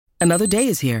Another day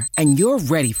is here, and you're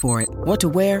ready for it. What to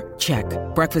wear? Check.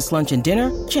 Breakfast, lunch, and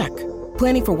dinner? Check.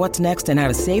 Planning for what's next and how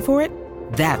to save for it?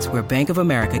 That's where Bank of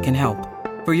America can help.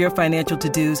 For your financial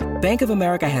to-dos, Bank of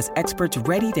America has experts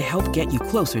ready to help get you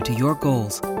closer to your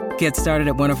goals. Get started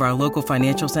at one of our local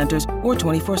financial centers or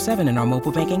 24/7 in our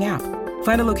mobile banking app.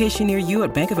 Find a location near you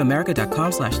at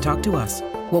bankofamerica.com/talktous.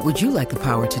 What would you like the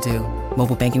power to do?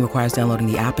 Mobile banking requires downloading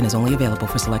the app and is only available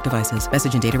for select devices.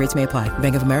 Message and data rates may apply.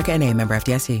 Bank of America N.A., member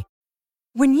FDIC.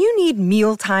 When you need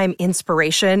mealtime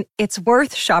inspiration, it's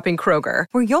worth shopping Kroger,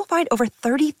 where you'll find over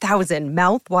 30,000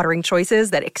 mouth-watering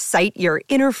choices that excite your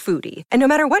inner foodie. And no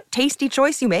matter what tasty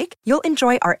choice you make, you'll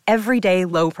enjoy our everyday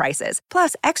low prices,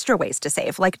 plus extra ways to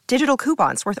save, like digital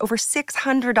coupons worth over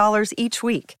 $600 each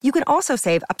week. You can also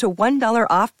save up to $1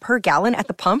 off per gallon at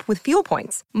the pump with fuel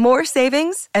points. More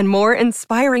savings and more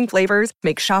inspiring flavors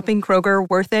make shopping Kroger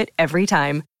worth it every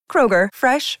time. Kroger,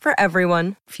 fresh for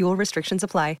everyone. Fuel restrictions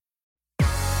apply.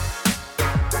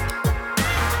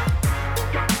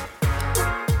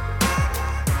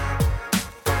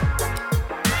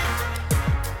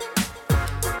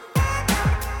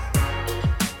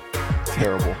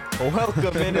 Terrible.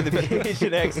 Welcome into the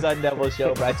PHNX Sun Devil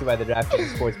Show, brought to you by the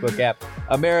DraftKings Sportsbook app,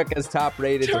 America's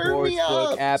top-rated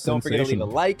sportsbook app. Don't forget to leave a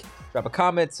like, drop a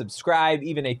comment, subscribe,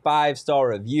 even a 5-star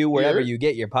review wherever you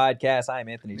get your podcasts. I'm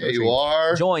Anthony. Yeah, you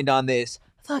are. Joined on this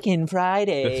fucking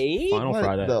Friday. Final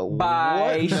Friday.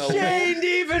 By Shane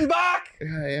Diefenbach.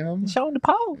 Yeah, I am. Showing the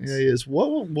pose. Yeah, he is.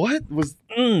 What was?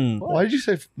 Why did you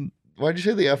say? Why did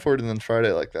you say the F word and then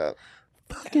Friday like that?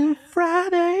 Fucking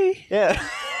Friday. Yeah.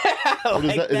 What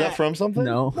is that? Is that from something?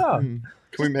 No. Can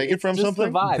we make it from Just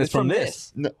something? The vibe. It's from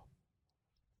this. No.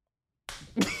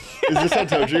 Is this how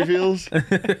Toji feels?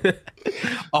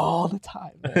 All the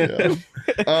time. Man.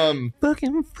 Yeah.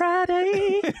 Fucking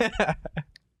Friday.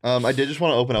 I did just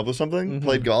want to open up with something. Mm-hmm.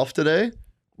 Played golf today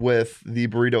with the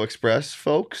Burrito Express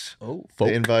folks. Oh,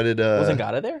 They invited. wasn't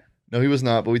Gata there? No, he was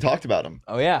not. But we talked about him.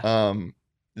 Oh yeah.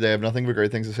 They have nothing but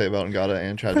great things to say about Ngata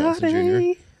and Chad Johnson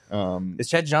Jr. Is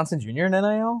Chad Johnson Jr. in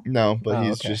NIL? No, but Oh,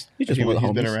 he's okay. just He's just he's one of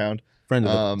the been homies. around. Friend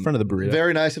of the burrito.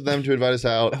 Very nice of them to invite us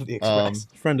out. Of the Express.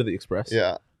 Friend of the Express.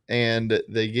 Yeah, and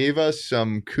they gave us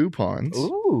some coupons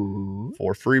Ooh.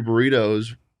 for free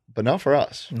burritos, but not for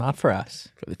us. Not for us.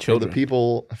 For the For children. the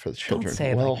people, for the children.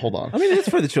 say it Well, like hold that. on. I mean, it's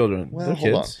for the children. Well, They're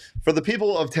hold on. kids. For the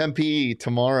people of Tempe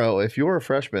tomorrow, if you're a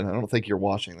freshman, I don't think you're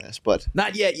watching this, but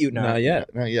Not yet, you know. Not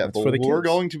yet. not yet. That's But for the we're kids.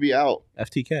 going to be out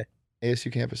FTK. ASU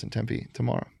campus in Tempe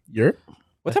tomorrow. You're?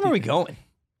 What time are we going?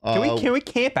 Can we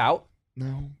camp out?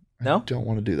 No. No? I don't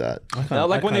want to do that. No,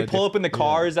 like when they pull up in the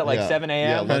cars at like Yeah. 7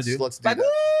 Yeah, a.m. let's do It's like, that.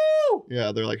 woo!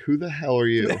 Yeah, they're like, "Who the hell are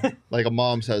you?" Like a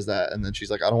mom says that, and then she's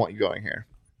like, "I don't want you going here."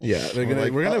 Yeah. We're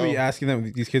like, we're gonna be uh-oh. asking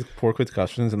them these kids poor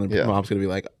questions, and the Yeah. mom's gonna be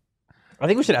like, I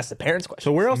think we should ask the parents question.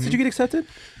 "So where else did you get accepted?"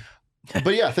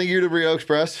 But yeah, thank you to Burrito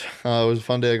Express. It was a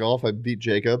fun day of golf. I beat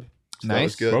Jacob. So That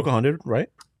was Nice. good. Broke 100, right?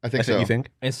 I think so. You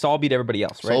think? And Saul beat everybody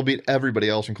else, right? Saul beat everybody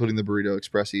else, including the Burrito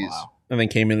Expressies. Wow. And then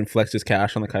came in and flexed his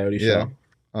cash on the Coyote Yeah.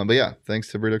 show. But yeah,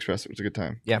 thanks to Burrito Express. It was a good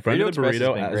time. Yeah, Friend Burrito of the Express has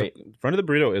burrito. been great. Friend of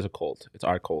the burrito is a cult. It's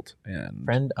our cult, and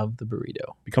Friend of the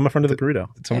burrito. become a friend of the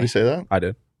burrito. Did somebody say that? I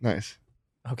did. Nice.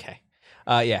 Okay.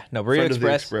 Yeah, no, Burrito Friend of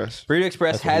the Express. Express. Burrito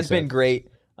Express That's what he has been said. great.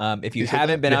 If you He said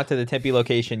haven't that? been out to the Tempe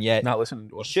location yet, Not listening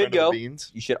to you us. should Friend of go. the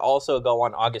Beans. You should also go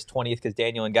on August 20th because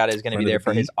Daniel Ngata is going to be Friend of there the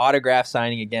for his Bee. autograph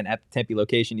signing again at the Tempe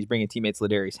location. He's bringing teammates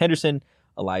Ladarius Henderson,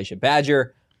 Elijah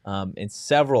Badger, and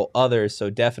several others. So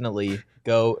definitely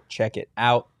go check it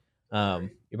out. You're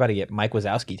about to get Mike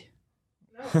Wazowski'd.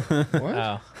 What?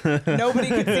 Oh. Nobody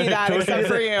could see that except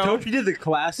for you. Tochi did the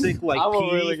classic like I'm a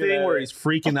PE really good thing at where it. he's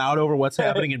freaking out over what's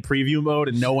happening in preview mode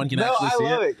and no one can No, actually I see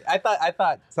love it. it. I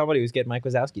thought somebody was getting Mike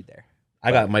Wazowski there.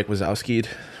 I got Mike Wazowski'd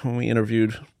when we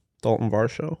interviewed Dalton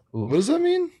Varsho. What does that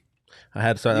mean? I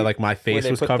had something like my Where face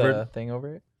they was put covered. the thing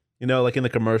over it. You know, like in the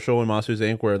commercial in Monsters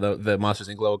Inc. where the Monsters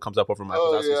Inc. logo comes up over Mike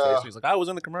Oh, Wazowski's yeah. face. He's like, I was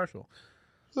in the commercial.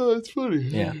 Oh, that's funny.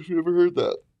 Yeah. I've never heard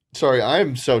that. Sorry, I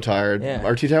am so tired. Yeah.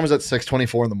 Our tea time was at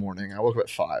 6:24 in the morning. I woke up at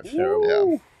 5.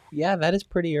 Yeah. Yeah, that is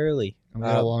pretty early. We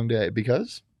had a long day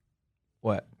because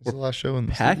What? it's the last show in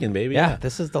the Packing, baby. Yeah,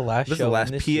 this is the last This is show. the last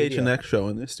in this studio. PHNX show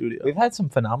in this studio. We've had some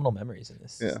phenomenal memories in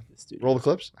this, Yeah. this studio. Roll the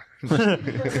clips.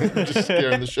 Just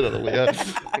scaring the shit out of Leah.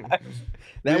 That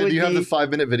Leah, would do you have the be-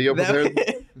 5-minute video that prepared?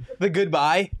 would- the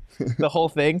goodbye, the whole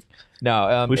thing.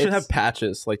 No, We should it's- have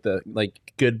patches like the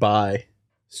goodbye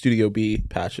Studio B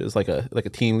patches, like a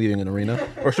team leaving an arena.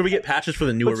 Or should we get patches for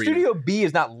the new But arena? Studio B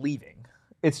is not leaving.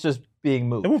 It's just being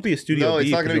moved. It won't be a Studio No, B.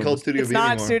 it's not going to be called presumably. Studio It's B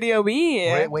not anymore. Studio B.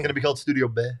 Wait, It's going to be called Studio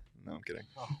B. No, I'm kidding.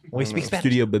 we speak Spanish.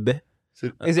 Studio B.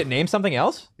 Is it named something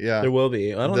else? Yeah. There will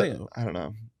be. I don't think. I don't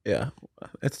know. Yeah,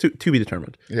 it's to be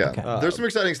determined. Yeah, Okay. there's some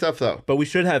exciting stuff though. But we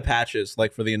should have patches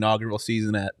like for the inaugural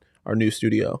season at our new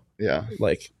studio. Yeah,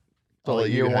 Like, I'll let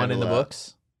you year one in the handle that.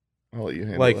 books. I'll let you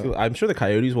handle like that. I'm sure the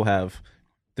Coyotes will have.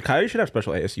 The Coyotes should have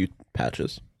special ASU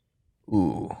patches.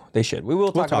 Ooh, they should. We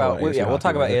will talk talk about, about ASU we'll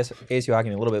talk about hockey ASU hockey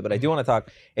in a little bit, but I do want to talk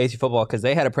ASU football because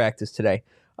they had a practice today,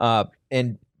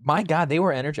 and my God, they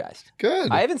were energized.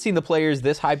 Good. I haven't seen the players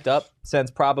this hyped up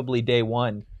since probably day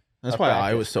one. That's of why I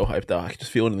practice. was so hyped up. I could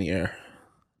just feel it in the air.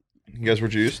 You guys were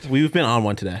juiced? We've been on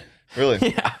one today. Really?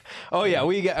 Yeah. Oh yeah.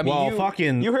 We got. I mean, Well,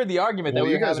 you heard the argument that Well,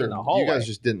 we you were guys having in the hallway. you guys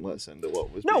just didn't listen to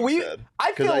what was No, being we- said.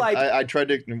 I 'Cause feel like- I tried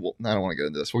to. Well, I don't want to get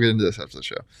into this. We'll get into this after the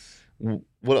show.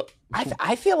 What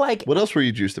I feel like. What else were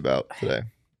you juiced about today?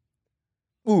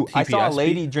 Ooh, I saw a TPSP?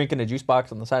 lady drinking a juice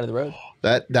box on the side of the road.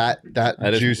 That That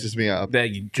is- juices me up. That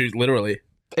you literally.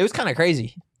 It was kind of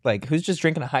crazy. Like, who's just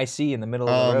drinking a high C in the middle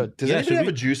of the road? Does Yeah, anybody should have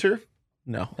a juicer?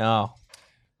 No. No.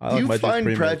 I Do like you my juice find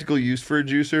pre-made. practical use for a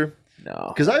juicer?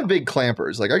 No. Because I have big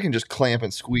clampers. Like I can just clamp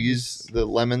and squeeze the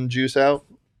lemon juice out.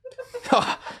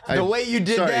 The way you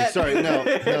did that. Sorry, no.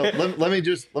 Let me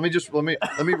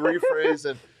rephrase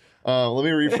it. Let me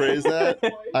rephrase that.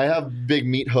 I have big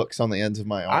meat hooks on the ends of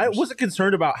my I arms. wasn't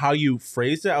concerned about how you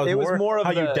phrased it. I was It was more of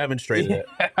how you the- demonstrated it.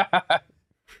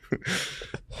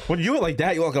 When you do it like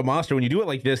that, you look like a monster. When you do it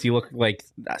like this, you look like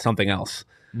something else.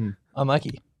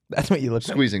 Unlucky. That's what you look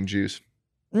like. squeezing juice.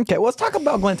 Okay, well, let's talk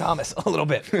about Glenn Thomas a little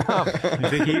bit. You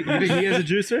think he has a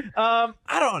juicer?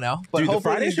 I don't know, but Dude, the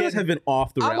hopefully Friday he's shows getting- have been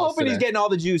off the rails I'm hoping he's today. getting all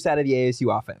the juice out of the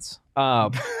ASU offense.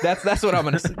 That's what I'm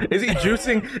gonna say. Is he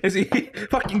juicing? Is he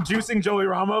fucking juicing Joey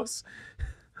Ramos?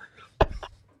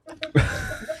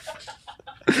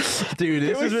 Dude,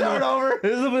 this we has been start over?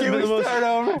 This has been Can the we most, start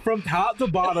over? from top to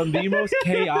bottom, the most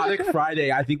chaotic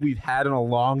Friday I think we've had in a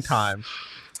long time.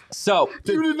 So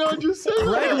You did not just say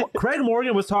that. Craig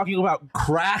Morgan was talking about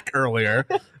crack earlier.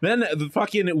 Then the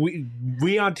fucking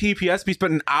we on TPSP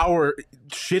spent an hour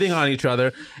shitting on each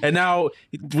other, and now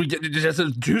we just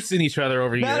juicing each other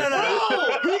over here.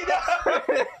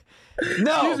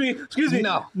 no. Excuse me.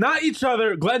 No. Not each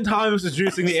other. Glenn Thomas is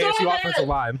juicing the Stop ASU it! offensive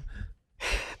line.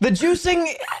 The juicing.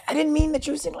 I didn't mean the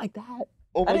juicing like that.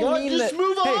 Oh I my didn't God, mean just that-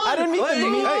 move on. Hey, I didn't mean Hey, to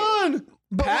move mean- on.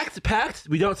 Packed.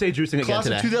 We don't say juicing again Class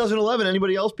today. of 2011.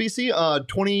 Anybody else, PC?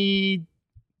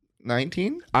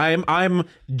 2019? I'm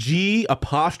G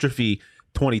apostrophe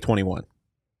 2021.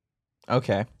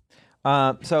 Okay.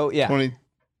 So yeah,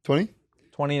 2020?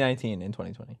 2019 and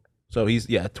 2020. So he's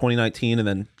 2019 and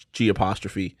then G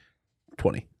apostrophe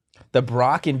 20. The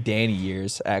Brock and Danny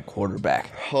years at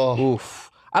quarterback. Oh, Oof.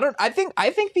 I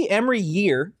think the Emory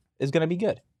year is going to be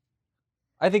good.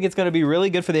 I think it's going to be really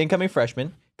good for the incoming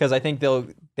freshmen because I think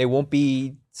they won't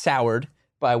be soured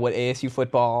by what ASU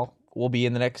football will be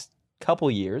in the next couple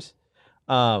years.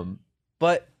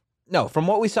 But no, from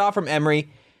what we saw from Emory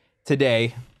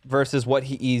today versus what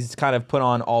he's kind of put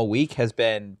on all week it's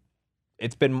been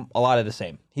a lot of the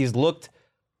same. He's looked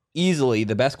easily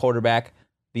the best quarterback.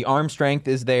 The arm strength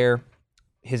is there.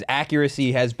 His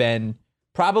accuracy has been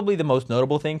probably the most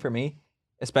notable thing for me,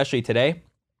 especially today.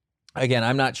 Again,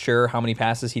 I'm not sure how many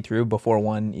passes he threw before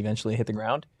one eventually hit the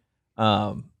ground.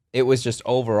 It was just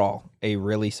overall a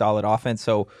really solid offense.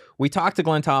 So we talked to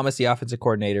Glenn Thomas, the offensive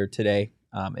coordinator, today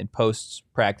in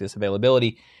post-practice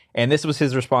availability, and this was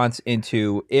his response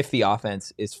into if the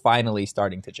offense is finally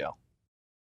starting to gel.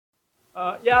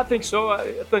 Yeah, I think so.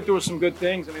 I think there were some good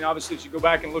things. I mean, obviously, as you go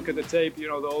back and look at the tape, the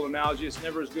old analogy, it's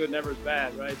never as good, never as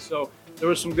bad, right? So there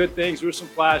were some good things, there were some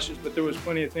flashes, but there was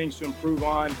plenty of things to improve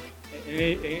on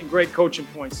and great coaching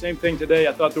points. Same thing today.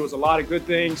 I thought there was a lot of good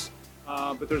things,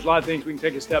 but there's a lot of things we can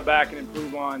take a step back and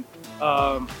improve on.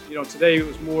 Today it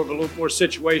was more of a little more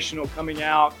situational coming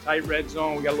out, tight red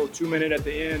zone. We got a little 2-minute at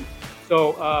the end.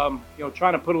 So,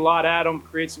 trying to put a lot at them,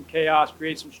 create some chaos,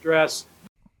 create some stress.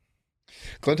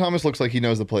 Glenn Thomas looks like he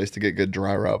knows the place to get good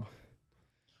dry rub.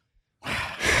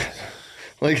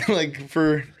 like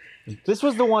for This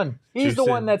was the one. He's the Juice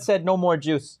one in. that said no more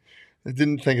juice. I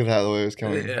didn't think of that the way it was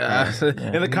coming. Yeah.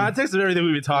 In the context of everything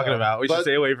we've been talking about, we should But-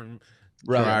 stay away from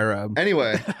dry rub.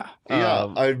 Anyway,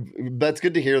 that's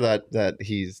good to hear that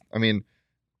he's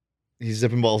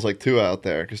zipping balls like Tua out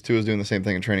there because Tua's doing the same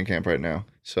thing in training camp right now.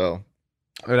 So,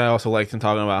 And I also liked him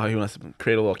talking about how he wants to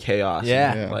create a little chaos.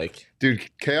 Yeah. Yeah. Like, dude,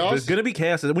 chaos. there's going to be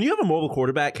chaos. When you have a mobile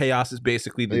quarterback, chaos is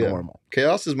basically the Yeah. normal.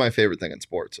 Chaos is my favorite thing in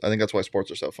sports. I think that's why sports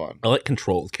are so fun. I like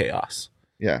controlled chaos.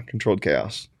 Yeah, controlled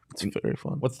chaos. It's very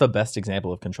fun. What's the best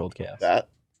example of controlled chaos? That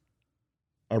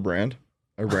our branding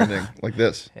like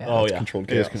this. Yeah. Oh, That's yeah. controlled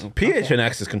It is chaos.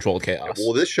 PHNX is controlled chaos.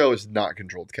 Well, this show is not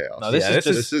controlled chaos. No, this Yeah, is this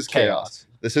just this is chaos.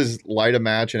 This is light a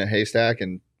match in a haystack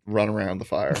and run around the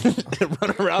fire.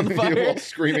 Run around the fire. while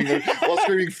screaming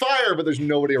fire, but there's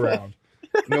nobody around.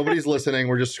 Nobody's listening.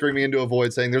 We're just screaming into a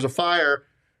void saying there's a fire.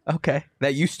 Okay.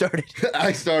 That you started.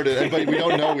 I started, but we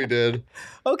don't know we did.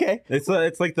 Okay. It's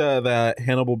like the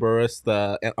Hannibal Buress,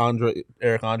 the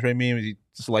Eric Andre meme. You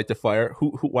just light the fire.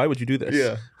 Why would you do this?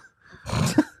 Yeah.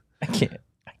 I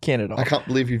can't at all. I can't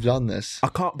believe you've done this. I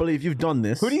can't believe you've done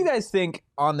this. Who do you guys think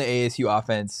on the ASU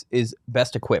offense is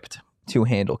best equipped to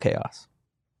handle chaos?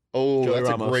 Oh, Joey that's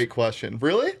Ramos. a great question.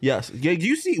 Really? Yes. Yeah.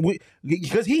 You see,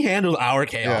 because he handled our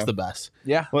chaos the best.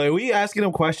 Yeah. Like we asking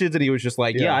him questions, and he was just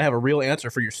like, "Yeah, I have a real answer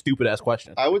for your stupid ass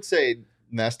question." I would say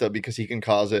Nesta because he can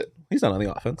cause it. He's not on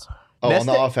the offense. Oh,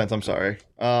 Nesta- on the offense. I'm sorry.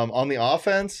 On the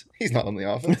offense, he's not on the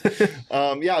offense.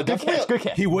 Yeah, definitely. Good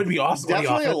catch. He would be awesome. on the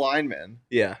Definitely a offense. lineman.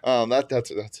 Yeah.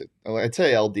 That's it. I'd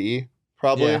say LD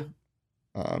probably.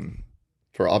 Yeah.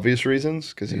 For obvious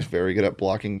reasons because he's very good at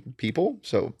blocking people.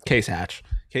 So Case Hatch.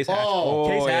 Case Hatch. Oh,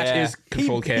 Case Hatch is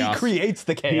controlled chaos. He creates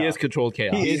the chaos. He is controlled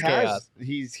chaos. He is chaos.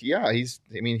 he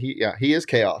is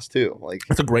chaos too. Like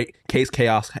That's a great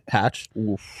Chaos Hatch.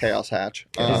 Chaos Hatch.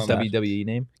 His WWE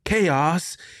name.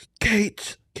 Chaos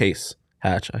Case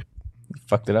Hatch.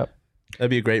 Fucked it up. That'd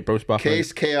be a great Bruce Buffer.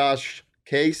 Case Chaos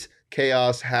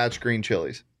Hatch green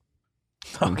chilies.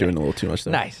 I'm doing a little too much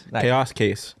there. Nice. Chaos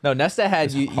Case. No, Nesta had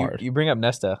It's you hard. bring up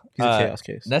Nesta. He's a chaos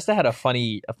case. Nesta had a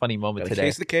funny moment Gotta today.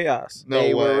 case the chaos. No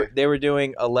way. They were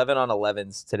doing 11 on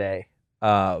 11s today.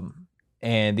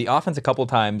 And the offense a couple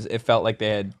times it felt like they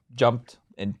had jumped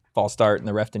and false start and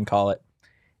the ref didn't call it.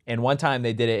 And one time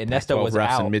they did it and Nesta 12 was refs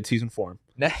out. in mid-season form.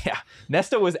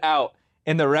 Nesta was out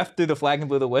and the ref threw the flag and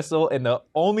blew the whistle and the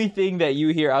only thing that you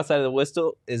hear outside of the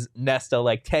whistle is Nesta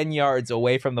like 10 yards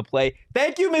away from the play.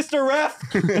 Thank you, Mr. Ref.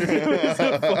 It was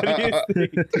the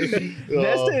funniest thing.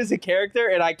 Nesta is a character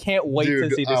and I can't wait to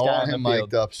see this I guy want on him the field.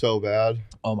 mic'd up so bad.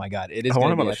 Oh my God. It is I want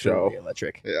going him to on be the show. absolutely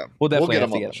electric. Yeah. We'll definitely get have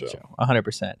him to on get the him on the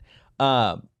show.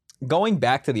 100%. Going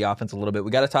back to the offense a little bit,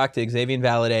 we got to talk to Xavier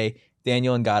Valade,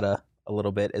 Daniel Ngata a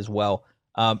little bit as well.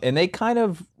 And they kind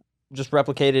of just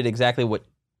replicated exactly what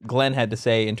Glenn had to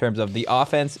say in terms of the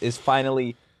offense is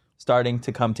finally starting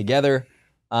to come together.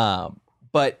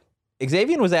 But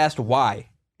Xavier was asked why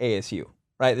ASU,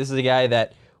 right? This is a guy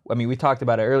that, I mean, we talked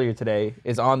about it earlier today,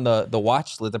 is on the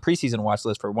watch list, the preseason watch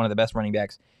list for one of the best running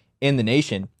backs in the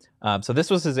nation. So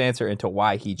this was his answer into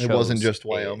why he chose. It wasn't just ASU.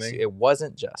 Wyoming. It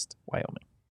wasn't just Wyoming.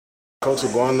 Coach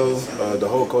Aguano, the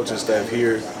whole coaching staff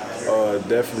here,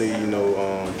 definitely,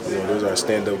 those are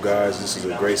stand-up guys. This is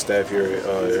a great staff here at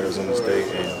Arizona State,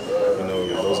 and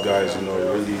those guys,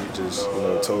 really just,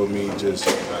 told me just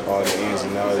all the ins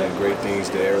and outs and great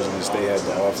things that Arizona State had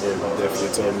to offer.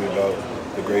 Definitely told me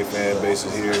about the great fan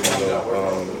bases here.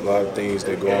 A lot of things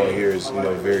that go on here is,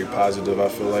 very positive. I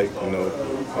feel like,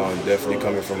 definitely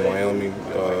coming from Wyoming.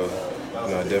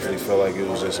 I definitely felt like it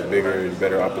was just a bigger and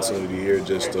better opportunity here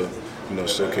just to,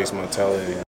 showcase my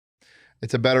talent.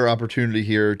 It's a better opportunity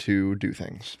here to do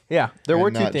things. Yeah, there were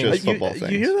And two not things. just football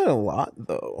things. You hear that a lot,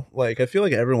 though. Like, I feel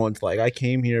like everyone's like, I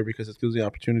came here because it gives me the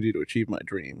opportunity to achieve my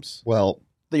dreams. Well,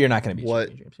 That you're not going to be What-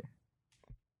 achieving your dreams here.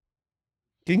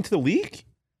 Getting to the league?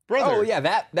 brother. Oh yeah,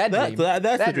 that dream. That's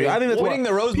That the dream. I think that's winning what-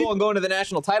 the Rose Bowl and going to the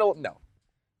national title. No,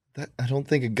 I don't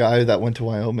think a guy that went to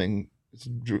Wyoming, his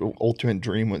ultimate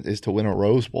dream is to win a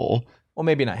Rose Bowl. well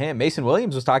maybe not him. Mason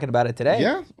Williams was talking about it today.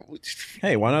 Yeah.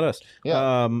 Hey, why not us?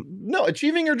 Yeah. No,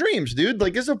 achieving your dreams, dude.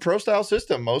 Like, it's a pro style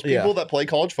system. Most people Yeah. that play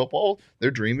college football,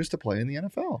 their dream is to play in the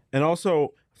NFL. And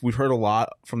also, we've heard a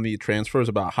lot from the transfers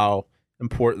about how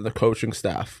important the coaching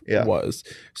staff was.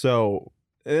 So,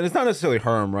 and it's not necessarily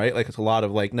Herm, right? Like, it's a lot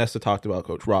of, like, Nesta talked about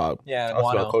Coach Rob. Yeah, Talks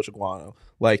Aguano. about Coach Aguano.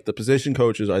 Like, the position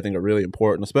coaches, I think, are really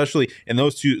important, especially in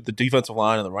those two, the defensive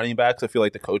line and the running backs. I feel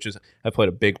like the coaches have played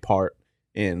a big part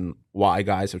in why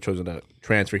guys have chosen to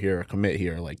transfer here or commit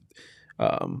here, like,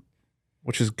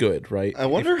 which is good, right? I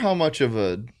wonder how much of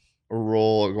a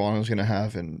role Iguano's going to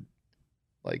have in,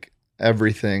 like,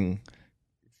 everything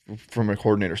from a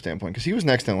coordinator standpoint, because he was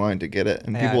next in line to get it,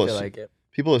 and Yeah, people I feel like it.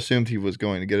 people assumed he was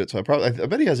going to get it. So I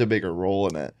bet he has a bigger role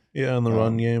in it. Yeah, in the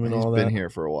run game and he's all been that. here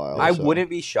for a while. I so. wouldn't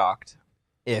be shocked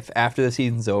if after the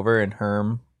season's over and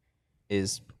Herm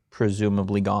is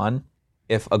presumably gone,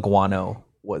 if Aguano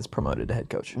was promoted to head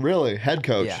coach. Really, head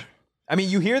coach. Yeah. I mean,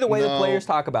 you hear the way the No. players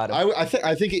talk about him. I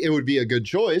think it would be a good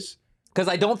choice. Because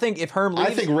I don't think if Herm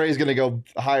leaves. I think Ray's going to go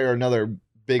hire another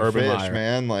big Urban fish, Meyer.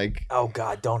 man. Like, Oh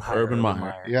God, don't hire Urban Urban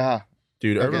Meyer. yeah,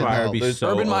 Dude, Okay, Urban Meyer no, would be there's- so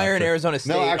Urban Meyer and electric. Arizona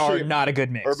State actually, are not a good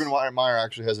mix. Urban Meyer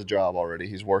actually has a job already.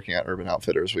 He's working at Urban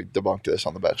Outfitters. We debunked this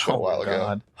on the Bet Show a while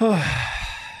ago. God.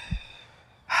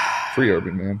 Free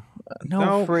Urban, man.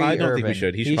 No, free I don't Urban. think we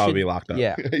should. He should probably be locked up.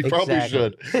 Yeah, He probably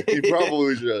exactly. should. He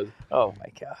probably should. Oh my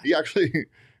god.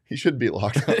 He should be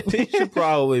locked up. He should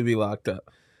probably be locked up.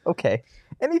 Okay.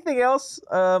 Anything else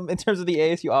in terms of the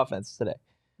ASU offense today?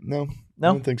 No, No?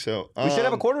 I don't think so. We should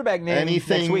have a quarterback name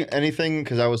next week. Anything?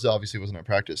 Because I wasn't at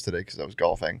practice today because I was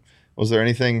golfing. Was there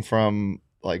anything from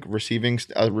like receiving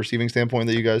standpoint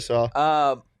that you guys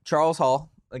saw? Charles Hall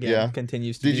again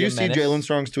continues to. Did be you a see menace. Jalen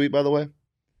Strong's tweet, by the way?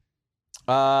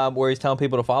 Where he's telling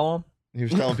people to follow him? He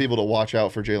was telling people to watch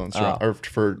out for Jalen Strong or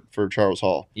for Charles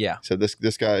Hall. Yeah. He said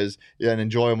this guy is and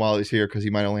enjoy him while he's here because he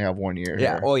might only have 1 year.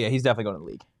 Yeah. here. Oh yeah, he's definitely going to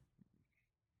the league.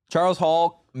 Charles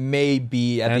Hall may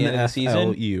be at the end of the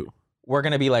season. We're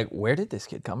gonna be like, where did this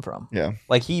kid come from? Yeah.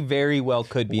 Like he very well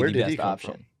could be Where the did he best come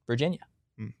option. from? Virginia.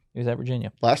 He was at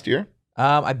Virginia. Last year.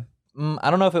 I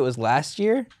don't know if it was last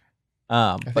year,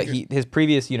 but think his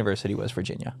previous university was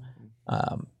Virginia.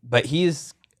 But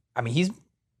he's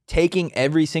taking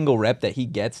every single rep that he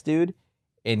gets, dude,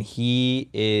 and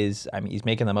he's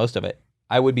making the most of it.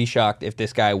 I would be shocked if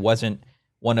this guy wasn't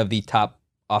one of the top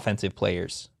offensive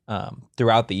players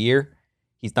throughout the year.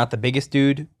 He's not the biggest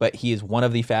dude, but he is one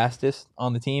of the fastest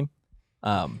on the team.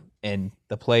 And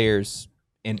the players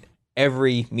in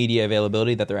every media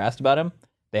availability that they're asked about him,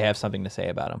 they have something to say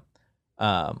about him.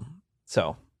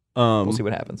 So we'll see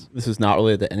what happens. This is not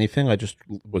related to anything. I just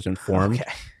was informed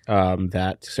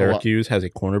that Syracuse has a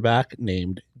cornerback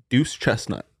named Deuce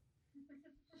Chestnut.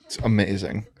 It's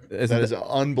amazing. That is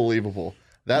unbelievable.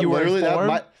 That You were literally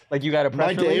informed? Like you got a press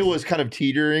my day release? was kind of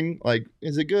teetering. Like,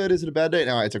 is it good? Is it a bad day?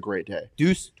 No, it's a great day,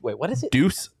 Deuce. Wait, what is it?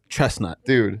 Deuce Chestnut.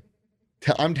 dude.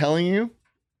 I'm telling you,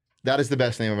 that is the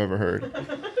best name I've ever heard.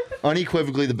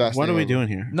 Unequivocally the best. What name are we ever. doing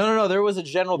here? No. There was a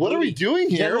General What Booty. are we doing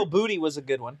here? General Booty was a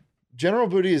good one. General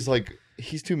Booty is like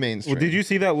he's too mainstream. Well, did you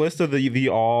see that list of the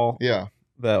all? Yeah,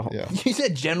 The yeah, You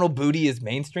said General Booty is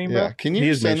mainstream, bro? yeah. Can He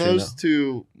you is send mainstream those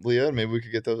to Leah? Maybe we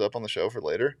could get those up on the show for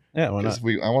later. Yeah, why not?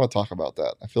 Because I want to talk about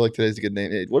that. I feel like today's a good name.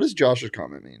 Hey, what does Josh's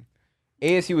comment mean?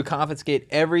 ASU would confiscate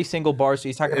every single bar. So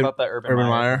he's talking about the Urban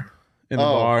Meyer in the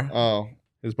bar. Oh,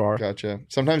 His bar. gotcha.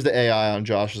 Sometimes the AI on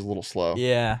Josh is a little slow.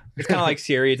 Yeah. It's kind of like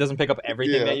Siri. It doesn't pick up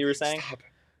everything Yeah. that you were saying.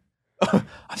 Stop.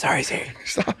 I'm sorry, Siri.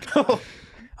 Stop.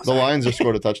 The Lions just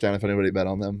scored a touchdown. If anybody bet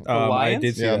on them, I Lions?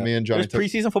 did see yeah, that. me and Johnny There's took.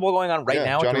 preseason football going on right Yeah,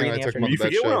 now at Johnny 3 and in I the took him afternoon. on You the bet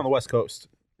forget we're show. on the West Coast.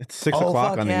 It's 6 Oh, o'clock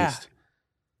fuck on yeah. the East.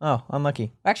 Oh,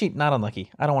 unlucky. Actually, not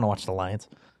unlucky. I don't want to watch the Lions,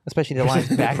 especially the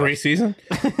Lions back. Preseason?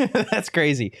 That's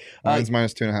crazy. Lions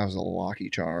minus 2.5 is a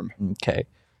lucky charm. Okay.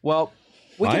 Well,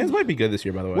 Lions might be good this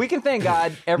year, by the way. we can thank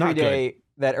God every Not good. day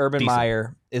that Urban Decent.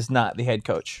 Meyer is not the head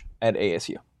coach at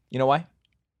ASU. You know why?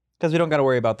 Because we don't got to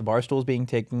worry about the bar stools being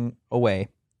taken away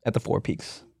at the Four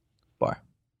Peaks bar.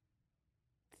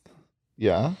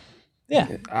 Yeah.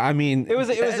 Yeah. I mean, It was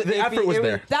the effort was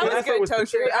there. That The was effort good, was there.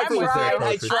 Toaster. The effort I'm was there,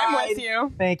 right. Toaster. I'm with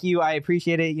you. Thank you. I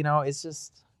appreciate it. You know, it's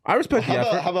just I respect the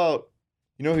effort. How about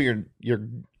you know who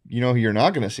you're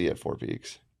not going to see at Four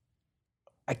Peaks?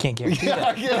 I can't guarantee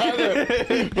Yeah,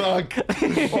 that.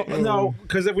 Fuck. Well, no,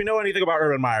 because if we know anything about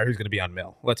Urban Meyer, he's going to be on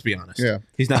Mill. Let's be honest. Yeah.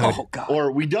 He's not. Gonna, Oh God.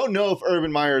 Or we don't know if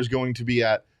Urban Meyer is going to be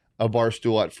at a bar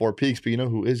stool at Four Peaks, but you know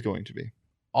who is going to be.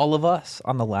 All of us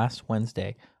on the last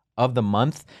Wednesday of the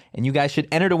month, and you guys should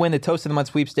enter to win the Toast of the Month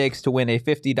sweepstakes to win a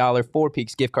 $50 Four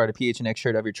Peaks gift card, a PHNX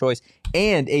shirt of your choice,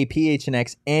 and a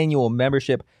PHNX annual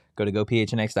membership. Go to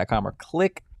gophnx.com or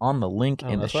click on the link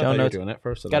in the show notes. Doing it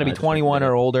first. Got to be 21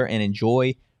 or older and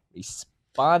enjoy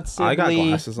responsibly. I got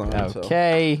glasses on. so-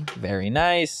 Okay, very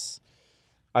nice.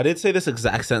 I did say this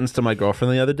exact sentence to my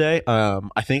girlfriend the other day. I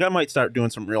think I might start doing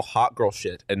some real hot girl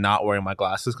shit and not wearing my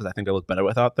glasses because I think I look better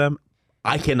without them.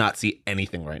 I cannot see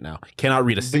anything right now. Cannot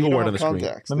read a single word on the screen.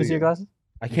 Let me see your glasses.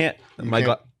 I can't.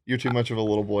 You you're too much of a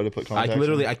little boy to put contacts.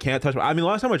 I can't touch. I mean,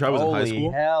 last time I tried was in high Holy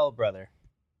school. hell, brother.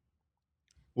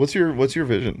 What's your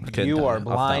vision? I can't You tell are off the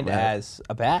top of blind my head. as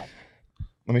a bat.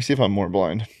 Let me see if I'm more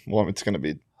blind. Well, it's going to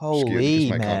be skewed Holy because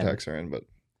my man. contacts are in, but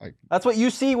That's what you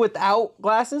see without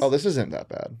glasses? oh, this isn't that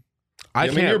bad. I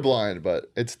mean, you're can't. blind,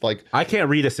 but it's like I can't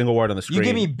read a single word on the screen. You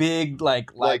give me big,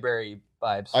 like, library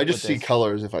vibes. I just with see this.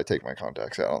 colors if I take my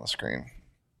contacts out on the screen.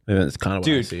 And it's kind of what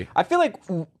I Dude, see. I feel like,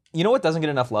 you know what doesn't get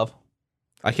enough love?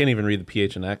 I can't even read the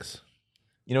PHNX.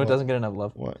 You know what What? doesn't get enough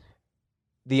love? What?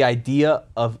 The idea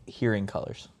of hearing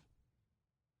colors.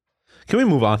 Can we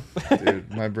move on? Dude,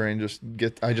 my brain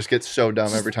I just get so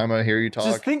dumb every time I hear you talk.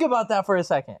 Just think about that for a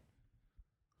second.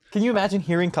 Can you imagine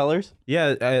hearing colors?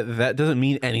 Yeah, that doesn't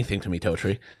mean anything to me,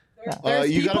 Totri.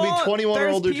 You got to be 21 or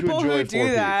older to enjoy Four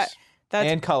Peaks.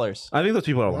 And colors. I think those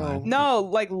people are lying. No,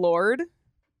 like Lord.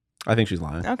 I think she's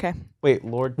lying. Okay. Wait,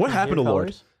 Lord. What can happened hear to Lord?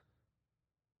 colors?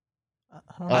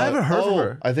 I haven't heard of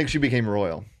her. I think she became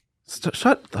royal.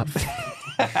 Shut up.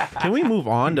 Can we move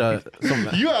on to some?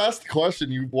 You asked the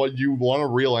question. You want a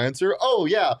real answer? Oh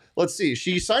yeah. Let's see.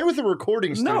 She signed with a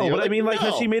recording studio. No, but I mean, like,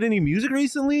 has she made any music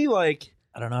recently? Like,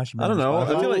 I don't know. I don't know. I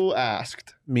feel Who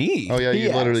asked? me. Oh yeah, He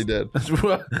you literally asked.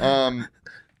 did.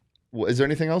 Is there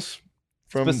anything else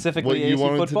from Specifically what you ASU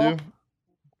wanted football? to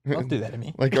do? Don't do that to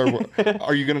me. Like,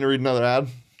 are you going to read another ad?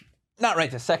 Not right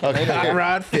this second. Okay. Later.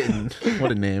 Rod Fitton.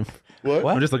 What a name. What?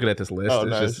 What? I'm just looking at this list. Oh, It's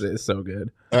nice. just it's so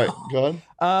good. All right, go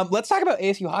ahead. Let's talk about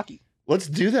ASU hockey. Let's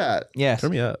do that. Yes.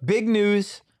 Turn me up. Big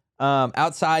news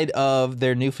outside of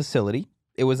their new facility.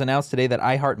 It was announced today that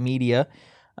iHeartMedia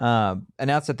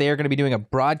announced that they are going to be doing a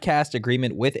broadcast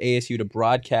agreement with ASU to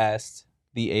broadcast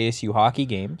the ASU hockey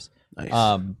games.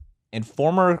 Nice. And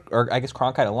former, or I guess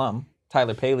Cronkite alum,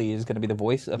 Tyler Paley is going to be the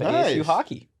voice of Nice. ASU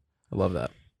hockey. I love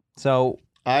that. So,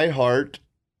 I heart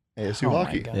ASU Oh my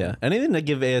hockey. God. Yeah. Anything to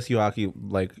give ASU hockey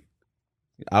like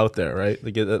out there, right?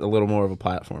 To get a little more of a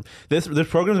platform. This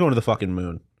program's going to the fucking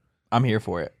moon. I'm here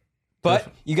for it. But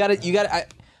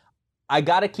I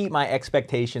gotta keep my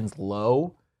expectations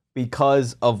low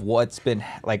because of what's been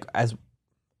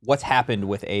what's happened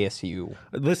with ASU.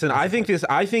 Listen, I think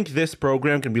this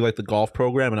program can be like the golf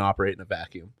program and operate in a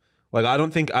vacuum. Like I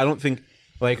don't think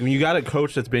like when you got a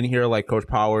coach that's been here like Coach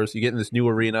Powers, you get in this new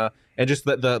arena and just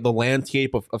the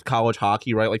landscape of college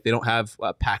hockey, right? Like they don't have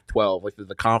Pac-12, like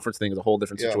the conference thing is a whole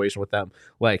different situation with them.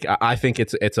 Like I think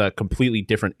it's a completely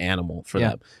different animal for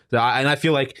them. So and I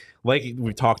feel like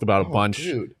we talked about a bunch.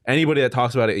 Dude. Anybody that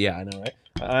talks about it, yeah, I know, right?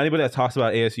 Anybody that talks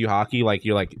about ASU hockey, like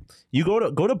you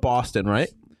go to Boston, right?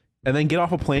 And then get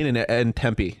off a plane in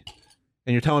Tempe,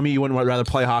 and you're telling me you wouldn't rather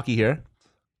play hockey here?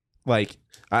 Like,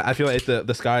 I feel like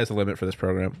the sky is the limit for this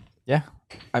program. Yeah.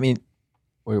 I mean,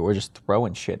 we're just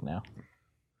throwing shit now.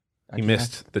 You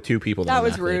missed the two people. That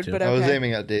was laughed at rude, you. but I was okay.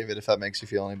 aiming at David, if that makes you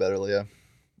feel any better, Leah.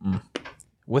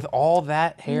 With all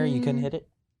that hair, you couldn't hit it?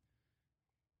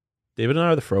 David and I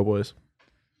are the Fro Boys.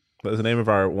 That was the name of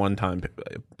our one-time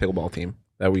pickleball team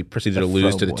that we proceeded The to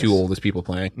lose Fro to the two Boys. oldest people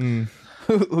playing.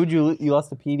 Who'd you lost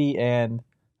to PD and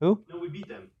who? No, we beat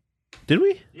them. Did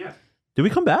we? Yeah. Did we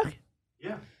come back?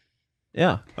 Yeah.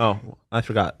 Yeah. Oh, I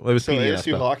forgot. It was So PD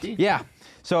ASU hockey? Yeah.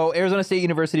 So Arizona State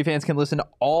University fans can listen to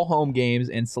all home games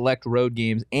and select road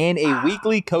games and a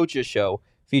weekly coaches show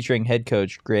featuring head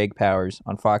coach Greg Powers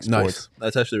on Fox Nice. Sports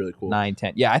That's actually really cool.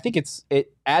 9-10. Yeah, I think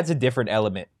it adds a different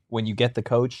element when you get the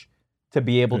coach to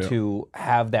be able Yeah. to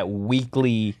have that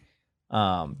weekly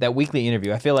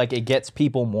interview. I feel like it gets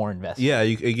people more invested. Yeah,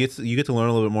 you get to learn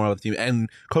a little bit more about the team. And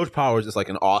Coach Powers is like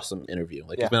an awesome interview.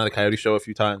 Like Yeah. he's been on the Coyote show a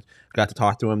few times. Got to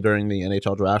talk to him during the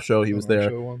NHL draft show. He was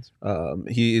there.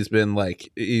 He's been like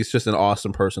he's just an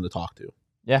awesome person to talk to.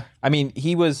 Yeah. I mean,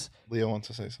 he was Leo wants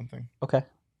to say something. okay.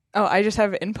 Oh, I just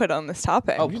have input on this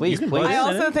topic. Oh, please, can please. butt I in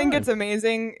also anytime. think it's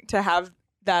amazing to have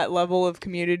that level of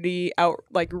community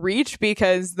reach,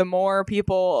 because the more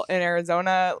people in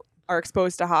Arizona are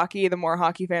exposed to hockey, the more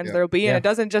hockey fans Yeah. there'll be. Yeah. And it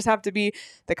doesn't just have to be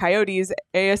the Coyotes.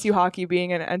 ASU hockey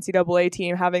being an NCAA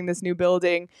team, having this new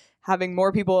building, having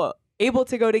more people able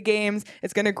to go to games,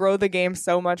 it's going to grow the game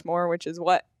so much more, which is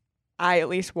what I at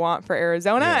least want for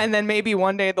Arizona. Yeah. And then maybe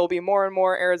one day there'll be more and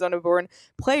more Arizona-born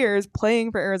players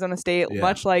playing for Arizona State, Yeah.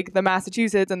 much like the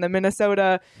Massachusetts and the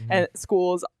Minnesota and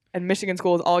schools and Michigan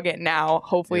schools all get now.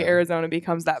 Hopefully Yeah. Arizona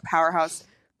becomes that powerhouse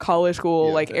college school,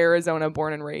 Yeah. like Arizona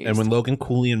born and raised. And when Logan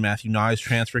Cooley and Matthew Nyes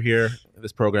transfer here,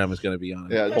 this program is going to be on.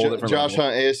 Yeah, a whole different Josh level.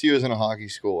 Hunt, ASU isn't a hockey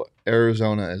school.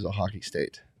 Arizona is a hockey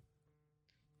state.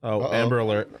 Oh, Uh-oh. Amber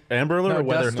Alert! Amber Alert No, or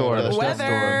weather dust storm. No, dust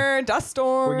Weather, dust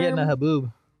storm. We're getting a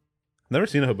haboob. Never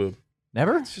seen a haboob.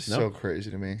 Never? It's just No. so crazy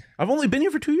to me. I've only been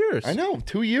here for 2 years. I know,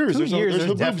 2 years. 2 There's years, there's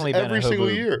there's haboobs definitely been every a single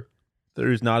haboob. year.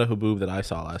 There's not a haboob that I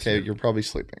saw last Okay, year. you're probably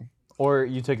sleeping. Or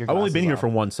you took your I've only been glasses here off. for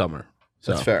one summer.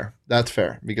 So That's fair. That's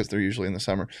fair because they're usually in the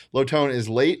summer. Low Tone is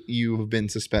late. You have been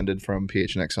suspended from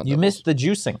PHNX Sun You Devils. missed the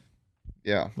juicing.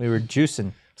 Yeah. We were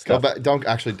juicing Go stuff. back. Don't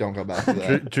go back to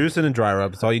that. Drusen and dry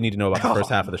rub. That's all you need to know about the first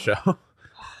half of the show.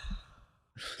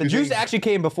 The juice actually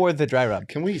came before the dry rub.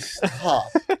 Can we stop?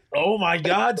 Oh my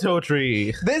God,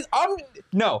 Totri!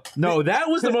 No. No, that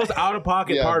was the most out of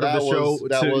pocket Yeah, part of that the was- show.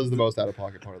 That was the most out of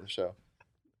pocket part of the show.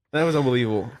 That was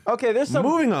unbelievable. Okay, there's some.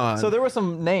 Moving on. So there were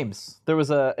some names. There was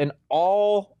an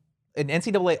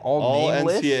NCAA all All name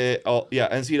list.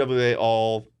 NCAA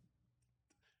all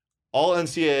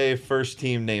NCAA first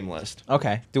team name list.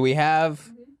 Okay. Do we have?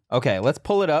 Okay, let's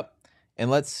pull it up and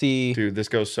let's see. Dude, this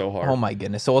goes so hard. Oh my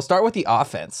goodness. So we'll start with the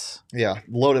offense. Yeah,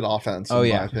 loaded offense. Oh,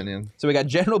 in yeah. my opinion. So we got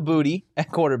General Booty at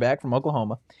quarterback from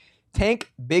Oklahoma,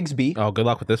 Tank Bigsby, Oh, good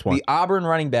luck with this one. the Auburn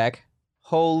running back.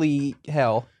 Holy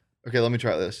hell! Okay, let me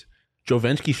try this.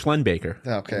 Jovensky Schlenbaker.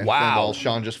 Okay. Wow. Well,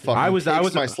 Sean just fucking I was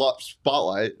my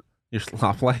spotlight. Your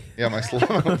slot play. Yeah, my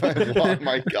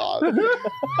my God.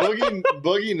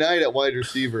 Boogie Knight at wide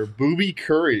receiver. Booby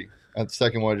Curry at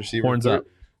second wide receiver. Horns up.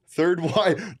 Third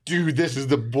wide, dude. This is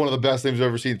one of the best names I've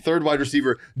ever seen. Third wide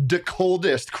receiver,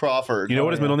 DeColdest Crawford. You know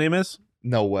what his middle name is?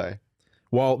 No way.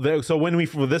 Well, so when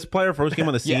this player first came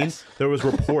on the scene, Yes. there was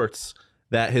reports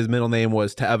that his middle name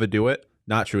was Ta'eva Do It.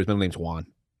 Not true. His middle name's Juan.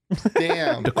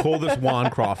 Damn. DeColdest Juan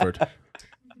Crawford.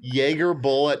 Jaeger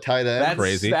Bull at tight end. That's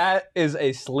crazy. That is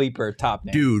a sleeper top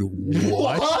name. Dude,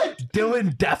 what? What?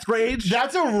 Dylan Death Rage?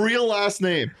 That's a real last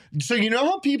name. So you know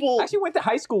how people I actually went to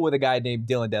high school with a guy named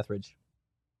Dylan Deathridge.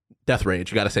 Death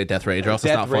Rage. You got to say Death Rage, or else it's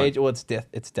Death not Rage. fun. Well, it's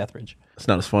Deathridge. It's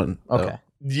not as fun. Okay.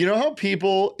 you know how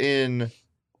people in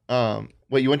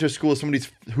you went to a school with somebody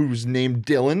who's named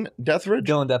Dylan Deathridge?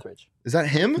 Dylan Deathridge. Is that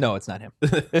him? No, it's not him.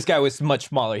 This guy was much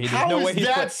smaller. There's How no is way he's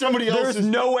that somebody There's else's?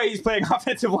 no way he's playing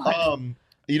offensive line.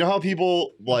 You know how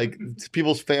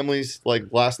people's families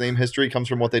last name history comes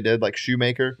from what they did, like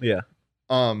Shoemaker. Yeah.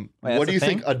 What that's do a you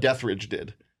thing? think a Deathridge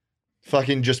did?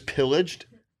 Fucking just pillaged.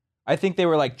 I think they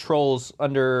were like trolls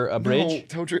under a bridge, No,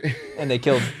 totally. and they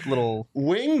killed little.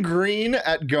 Wing Green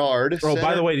at guard. Oh, by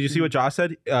center- the way, did you see what Josh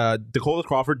said? DeColdest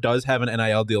Crawford does have an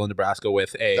NIL deal in Nebraska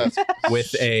with a That's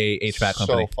HVAC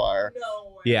company. so fire.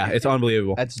 Yeah, it's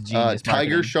unbelievable. That's genius.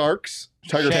 Tiger marketing. Sharks.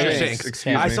 Tiger Shanks. Shanks.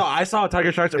 Excuse me. I saw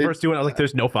Tiger Sharks at first doing it. I was like,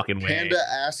 "There's no fucking way." Panda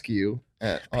Askew.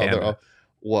 Panda.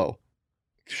 Whoa.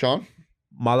 Sean?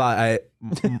 Mala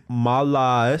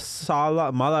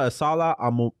Esala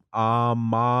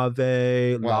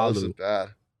Amave Wow, this is Lalu. bad.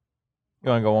 You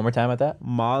want to go one more time at that?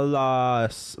 Mala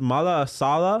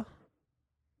Esala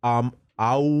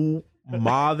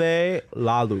Amave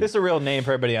Lalu. This is a real name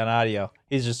for everybody on audio.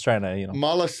 He's just trying to,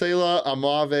 Malasela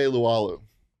Amave Lualu.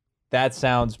 That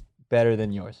sounds better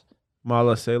than yours.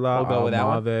 Mala Sela We'll go with that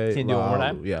one. Amave Can you do it one more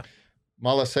Lalu. time? Yeah.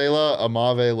 Malasela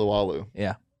Amave Lualu.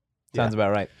 Yeah. Sounds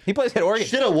about right. He plays at Oregon.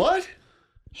 Shit a what?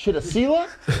 Shit a Sela?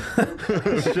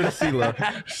 Shoulda Sela.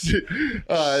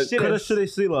 Shoulda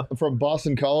Sela. From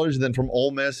Boston College, then from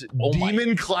Ole Miss. Oh my-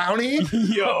 Demon Clowney?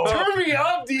 Yo. Turn me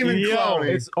up, Demon Clowney.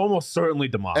 It's almost certainly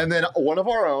Demond. And then one of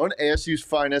our own, ASU's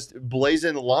finest,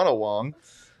 Blazin Lanawong.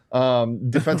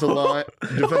 Defensive line.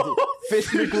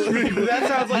 That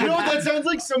sounds like You know what that sounds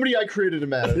like? Somebody I created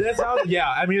him out of. That sounds, yeah,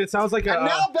 I mean, it sounds like a. And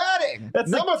now batting.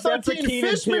 Number 13,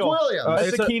 Fish McWilliams.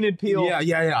 That's a Keenan Peele.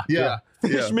 Yeah. Yeah.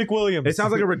 Fish McWilliams. It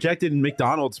sounds like a rejected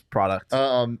McDonald's product.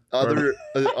 And now going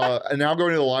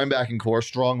to the linebacking core,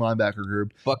 strong linebacker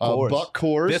group. Buck Coors. Buck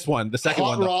Coors. This one, the second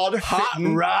Hot one. Rod Hot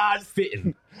Fitton. Rod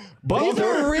Fitton. These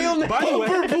are real names. By the way,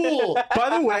 Liverpool. by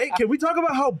the way, can we talk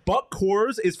about how Buck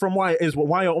Coors is from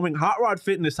Wyoming, Hot Rod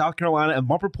Fitton is South Carolina, and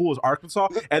Bumper Pool is Arkansas,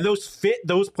 and those fit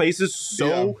those places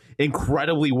so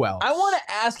incredibly well. I want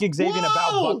to ask Xavier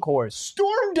about Whoa! Buck Coors.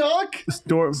 Storm Duck.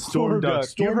 Storm Duck.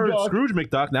 Storm You heard Duck. Scrooge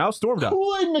McDuck, now Storm Duck.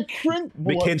 Kool-Aid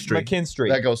McKinstry. McKinstry.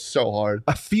 That goes so hard.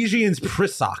 Ephesians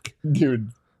Prissock. Dude.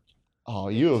 Oh,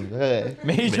 you have that.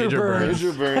 Major Burns.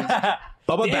 Major Burns.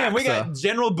 Bubba Damn, we Baxa. got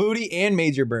General Booty and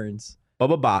Major Burns.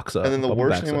 Bubba Baxa. And then the Bubba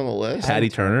worst Baxa. name on the list. Patty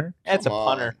Turner. That's a Come on.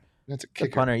 punter. That's a a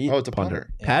kicker. punter. Oh, it's a punter.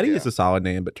 Punter. Patty Yeah. is a solid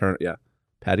name, but Turner, yeah.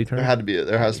 Patty Turner.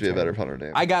 There has to be a better punter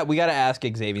name. We got to ask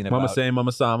Xavier about Mama say,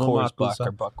 Mama sa, Mama Coors Buck Buck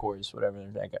or Buck Coors, whatever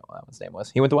that one's name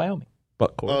was. He went to Wyoming.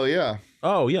 Buck Coors. Oh, yeah.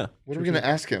 Oh, yeah. What are we going to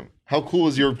ask him? How cool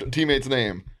is your teammate's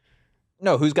name?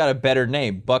 No, who's got a better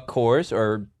name, Buck Coors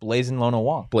or Blazin' Lona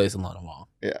Wong? Blazing Lana Wall.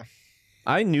 Yeah.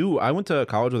 I went to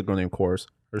college with a girl named Coors,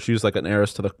 or she was like an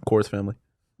heiress to the Coors family.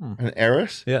 An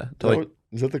heiress? Yeah. To like,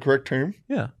 Is that the correct term?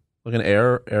 yeah. Like an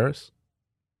heiress.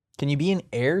 Can you be an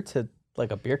heir to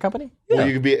like a beer company? Yeah. Well,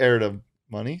 you could be heir to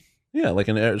money. Yeah, like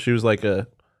an heir. She was like a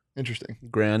Interesting.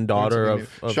 granddaughter of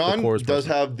Sean the Coors does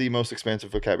person. have the most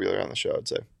expansive vocabulary on the show, I'd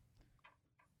say.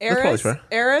 probably Eris, fair.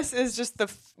 Eris is just the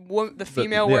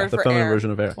female yeah, word the for feminine air.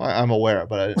 version of air. Well, I'm aware,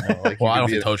 but I didn't know. Like, Well, I you don't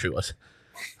could think be Totri was.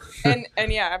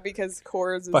 and yeah, because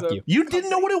Coors is Fuck a you. You didn't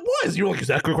know what it was. You were like, is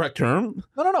that the correct term?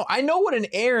 No. I know what an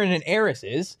heir and an heiress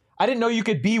is. I didn't know you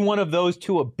could be one of those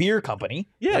to a beer company.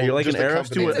 Yeah, Well, you're like an just a heiress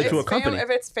company. to a company. If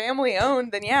it's family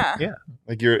owned, then yeah. Yeah.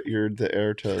 like you're the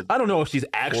heir to. I don't know if she's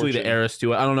actually the Fortune. heiress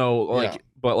to it. I don't know, like, Yeah.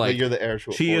 but Like like you're the heir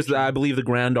to. A she is, fortune. I believe, the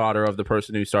granddaughter of the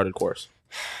person who started Coors.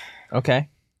 Okay.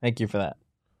 Thank you for that.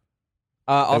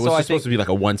 It Also, was I just supposed think to be like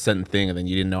a one sentence thing, and then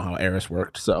you didn't know how heiress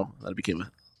worked, so that became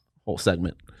a whole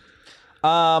segment.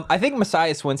 I think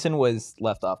Messiah Swinson was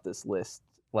left off this list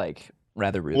like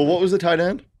rather rudely. Well, what was the tight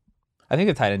end? I think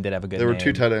the tight end did have a good There were name.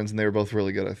 two tight ends, and they were both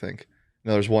really good. I think.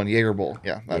 No, there's one Jaeger Bowl.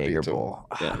 Yeah, that Jaeger beats it. Bowl.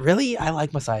 Yeah. Really? I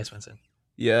like Messiah Swinson.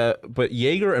 Yeah, but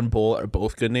Jaeger and Bull are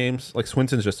both good names. Like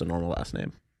Swinson's just a normal last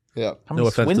name. Yeah. How No many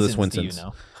offense to the Swinsons do you Swinsons.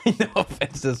 know? No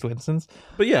offense to the Swinsons.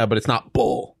 But it's not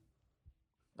bull.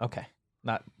 Okay.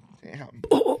 Not. Damn.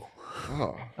 Bull.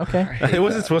 Oh, Okay. I hate It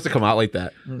wasn't that. supposed to come out like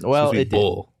that. Well, Supposed to be it did.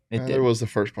 bull. It did. There was the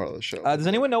first part of the show. Does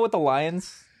anyone know what the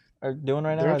Lions are doing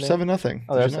right now? They're Are up they- 7-0.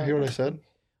 Oh, they're Did you not hear what I said?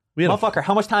 We had Motherfucker,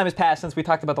 how much time has passed since we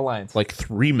talked about the Lions? like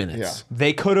 3 minutes. Yeah.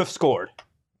 They could have scored.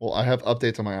 Well, I have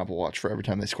updates on my Apple Watch for every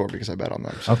time they score because I bet on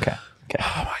them. So. Okay.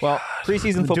 Well,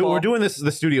 preseason football. We're doing the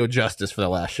studio justice for the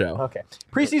last show. Okay.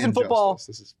 Preseason football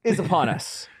Injustice. This is upon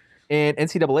us. And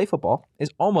NCAA football is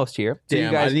almost here. So Damn, you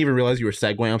I guys, didn't even realize you were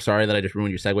segueing. I'm sorry that I just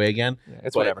ruined your segue again.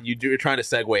 it's But whatever. You're trying to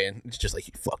segue, and it's just like,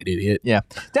 you fucking idiot. Yeah.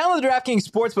 Download the DraftKings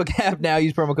Sportsbook app now.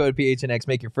 Use promo code PHNX.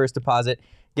 Make your first deposit.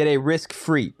 Get a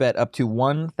risk-free bet up to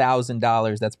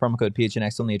 $1,000. That's promo code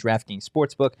PHNX only at DraftKings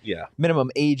Sportsbook. Yeah.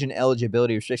 Minimum age and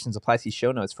eligibility restrictions apply. See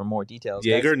show notes for more details.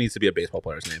 Jaeger Guys, needs to be a baseball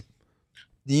player's name.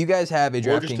 do you guys have a Or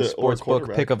just DraftKings or a Sportsbook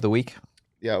quarterback. pick of the week?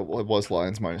 Yeah, well, it was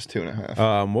Lions minus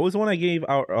 2.5. What was the one I gave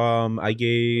out? I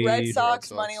gave Red Sox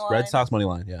Sox. money line. Red Sox money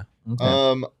line. Yeah.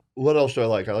 Okay. What else do I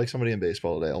like? I like somebody in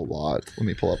baseball today a lot. Let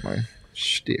me pull up my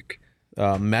shtick.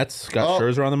 Mets got Oh.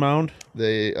 Scherzer on the mound.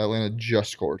 Atlanta just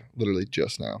scored, literally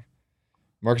just now.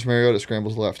 Marcus Mariota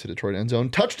scrambles left to Detroit end zone.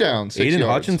 Touchdown. 6 Aiden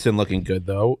yards. Hutchinson looking good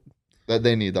though. That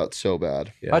they need that so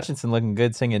bad. Yeah. Hutchinson looking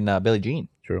good singing Billie Jean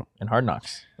True. in Hard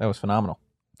Knocks. That was phenomenal.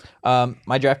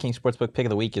 My DraftKings Sportsbook pick of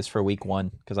the week is for week 1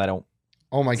 because I don't.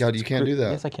 Oh my God, you can't do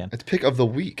that. Yes, I can. It's pick of the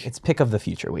week. It's pick of the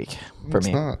future week for It's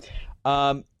me. not.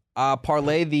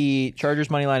 Parlay the Chargers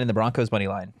money line and the Broncos money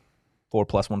line for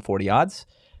plus 140 odds.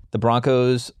 The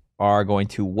Broncos are going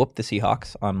to whoop the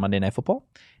Seahawks on Monday Night Football,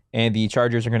 and the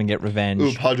Chargers are going to get revenge.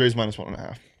 Ooh, Padres minus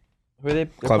 1.5. Who are they? They're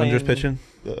Clevenger's playing- pitching.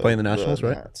 Playing the Nationals,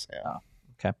 right? Nats, yeah.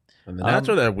 Okay. And the Nats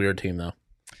are that weird team though.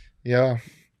 Yeah.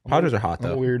 Padres are hot I'm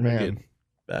though. a weird They're man. good.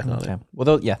 Back on Okay. it.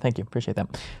 Well, thank you. Appreciate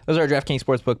that. Those are our DraftKings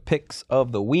Sportsbook picks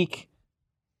of the week.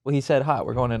 Well, he said hot.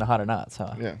 We're going into hot or not.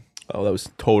 So Yeah. Oh, that was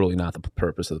totally not the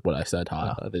purpose of what I said.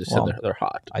 Hot. Oh, They just well. said they're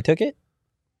hot. I took it,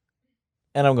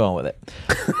 and I'm going with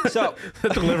it. So The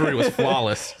delivery was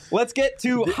flawless. let's get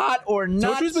to hot or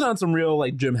not. Tochu's been on some real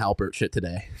like Jim Halpert shit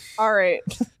today. All right.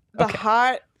 The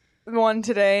hot one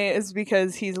today is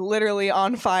because he's literally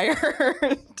on fire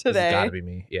It's today. gotta be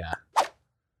me. Yeah.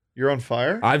 You're on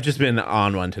fire? I've just been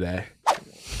on one today.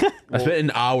 I spent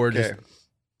an hour just. Okay.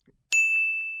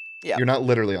 Yeah. You're not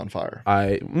literally on fire.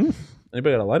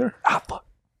 Anybody got a lighter? Ah, fuck.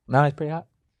 No, it's pretty hot.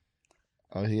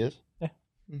 Oh, he is?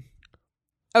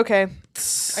 Okay.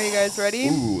 Are you guys ready?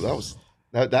 Ooh,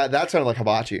 that sounded like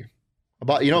hibachi.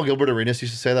 You know Gilbert Arenas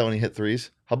used to say that when he hit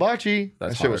threes? Hibachi.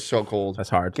 That's that shit was hard. so cold. That's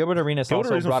hard. Gilbert Arenas Gilbert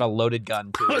also Arenas brought a loaded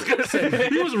gun too. I was gonna say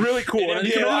he was really cool. And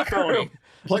he Yeah, came out locker throwing room. him.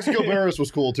 Plexico Barris was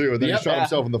cool too, and then Yep. he shot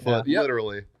himself in the foot, Yep.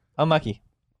 literally. Unlucky.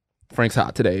 Frank's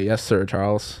hot today. Yes, sir,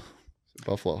 Charles.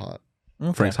 Buffalo hot.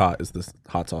 Okay. Frank's hot is the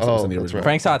hot sauce. Oh, that's in the that's original. right.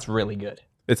 Frank's hot's really good.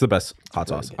 It's the best hot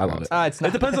sauce. I love it. It's not.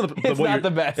 It depends on the it's what not you're-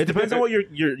 the best. It depends on what you're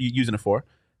using it for.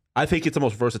 I think it's the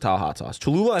most versatile hot sauce.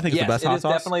 Cholula, I think, is Yes, the best it hot is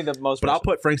sauce. definitely the most. But I'll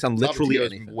put Frank's on literally Tapatio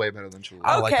is anything. way better than Cholula.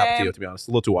 I don't like Okay. Tapatio, to be honest.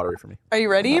 A little too watery for me. Are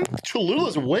you ready?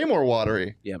 Cholula's way more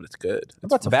watery. Yeah, but it's good. What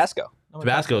about Tabasco?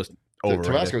 Tabasco's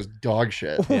overrated. Tabasco's dog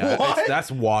shit. Yeah, What? that's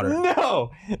water.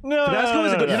 No. Tabasco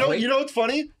is a good- You know what's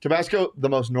funny? Tabasco, the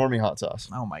most normie hot sauce.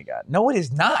 Oh my god. No, it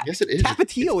is not. Yes, it is.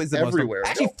 Tapatio is the everywhere. most.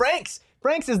 Actually,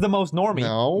 Frank's is the most normie.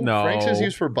 No, Frank's is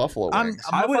used for buffalo I'm- wings.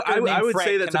 I would Motherfucker named say Frank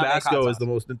that cannot make Tabasco hot is the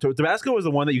most. Tabasco is the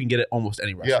one that you can get at almost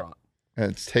any restaurant.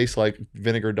 And it tastes like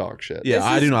vinegar dog shit. Yeah,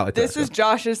 I do not like This Tabasco. is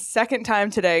Josh's second time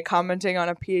today commenting on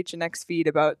a PHNX feed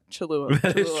about Cholula.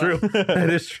 That is true. That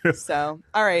is true. So,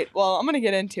 all right. Well, I'm gonna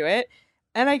get into it,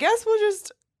 and I guess we'll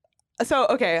just. So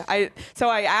okay, I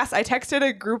texted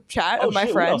a group chat of my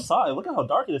friends. Look at how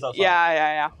dark it is outside.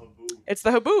 Yeah. It's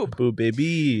the haboob. Boo,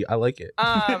 baby. I like it.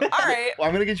 All right. Well,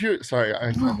 I'm gonna get you. Sorry, I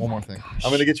have one more thing.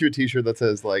 I'm gonna get you a T-shirt that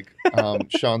says like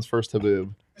Sean's first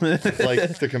haboob,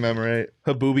 like to commemorate.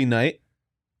 Habooby Knight,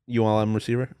 ULM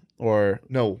receiver, or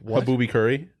No, what? Habooby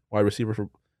Curry, wide receiver for.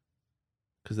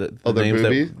 Because the they're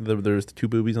names booby? there's two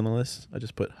boobies on the list. I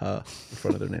just put in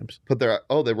front of their names. But they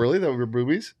they were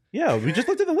boobies. Yeah, we just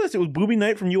looked at the list. It was Booby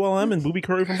Knight from ULM and Booby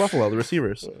Curry from Buffalo, the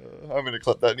receivers. I'm gonna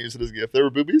clip that and use it as a gift. They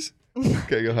were boobies.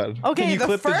 Okay, go ahead. Okay, you the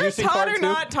clip the first juicy hot part or too?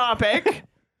 not topic.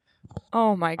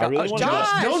 Oh my god, really wanna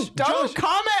Josh! know. Don't Josh,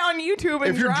 comment on YouTube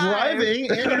and If you're drive. driving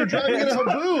and you're driving in a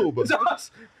haboob, Josh,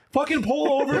 fucking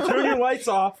pull over, turn your lights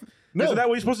off. No. Isn't that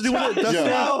what you're supposed to do when it does yeah,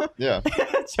 that?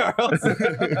 yeah.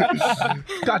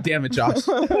 Charles. God damn it, Josh.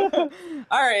 All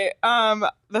right.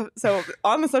 So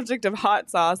on the subject of hot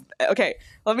sauce, okay,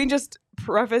 let me just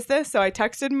preface this. So I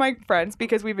texted my friends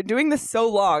because we've been doing this so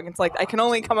long. It's like I can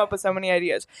only come up with so many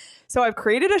ideas. So I've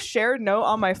created a shared note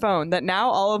on my phone that now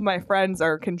all of my friends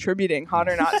are contributing hot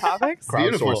or not topics.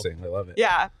 Crowdsourcing. I love it.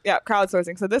 Yeah,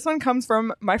 crowdsourcing. So this one comes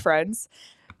from my friends.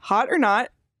 Hot or not,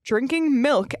 drinking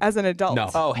milk as an adult. No.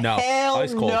 Oh, No. hell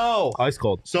Ice cold. no. Ice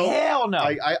cold. So Hell no.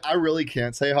 I really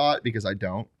can't say hot because I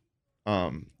don't.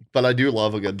 But I do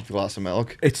love a good glass of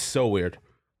milk. It's so weird.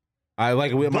 I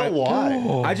like. But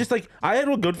why? I just like. I had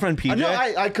a good friend PJ. No,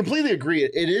 I completely agree.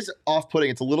 It is off-putting.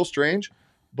 It's a little strange,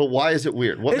 but why is it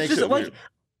weird? What It's makes just it like.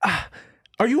 weird?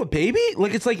 Are you a baby?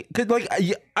 Like it's like, 'cause, like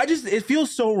I just it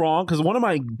feels so wrong because one of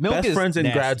my Milk best is friends in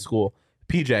nasty. grad school,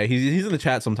 PJ, he's in the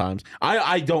chat sometimes.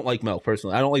 I don't like milk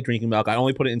personally. I don't like drinking milk. I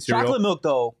only put it in cereal. Chocolate milk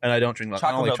though. And I don't drink milk. I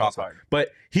don't Chocolate like milk is chocolate. hard.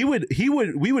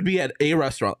 But we would be at a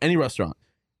restaurant, any restaurant.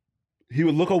 He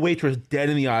would look a waitress dead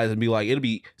in the eyes and be like, it'll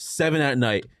be 7 at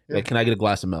night. Yeah. Like, can I get a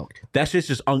glass of milk? That shit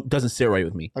just doesn't sit right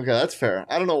with me. Okay, that's fair.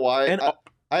 I don't know why. And-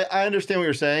 I understand what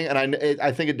you're saying, and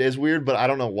I think it is weird, but I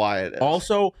don't know why it is.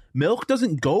 Also, milk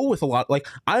doesn't go with a lot. Like,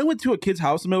 I went to a kid's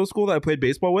house in middle school that I played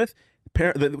baseball with.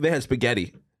 They had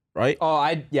spaghetti, right? Oh,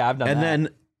 I've done And that. then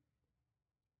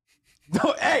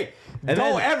Hey, And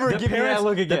don't then ever the give me that parents-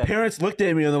 look again. The parents looked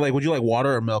at me and they're like, "Would you like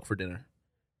water or milk for dinner?"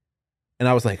 And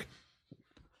I was like,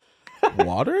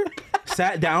 "Water?"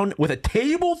 Sat down with a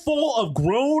table full of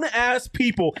grown ass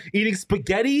people eating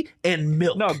spaghetti and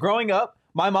milk. No, growing up,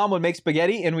 my mom would make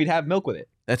spaghetti and we'd have milk with it.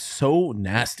 That's so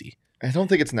nasty. I don't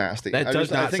think it's nasty. That I does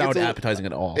just- I not think sound it's a- appetizing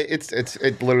at all.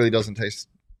 It literally doesn't taste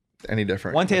any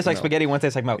different. One tastes with like milk. spaghetti, one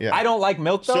tastes like milk. Yeah. I don't like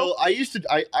milk though. So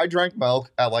I drank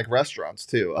milk at like restaurants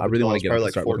too. I really want wanna to get up and probably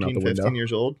like start looking out 14, the window. 15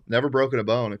 years old. Never broken a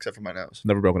bone except for my nose.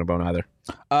 Never broken a bone either.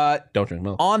 Don't drink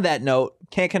milk. On that note,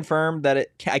 can't confirm that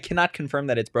I cannot confirm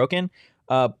that it's broken.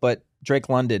 But Drake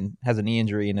London has a knee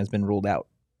injury and has been ruled out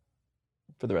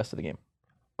for the rest of the game.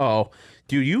 Oh,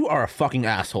 dude, you are a fucking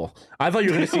asshole. I thought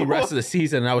you were going to see the rest of the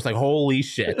season, and I was like, holy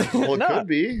shit. Well, it No. could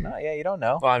be. No, yeah, you don't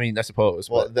know. Well, I mean, I suppose.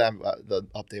 Well, but- then the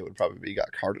update would probably be he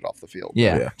got carted off the field.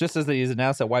 Yeah. Yeah. Just as he's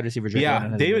announced that wide receiver Drake yeah,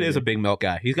 London has David an is a injury. big milk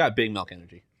guy. He's got big milk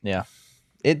energy. Yeah.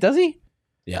 Does he?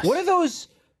 Yes. What are those?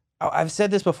 I've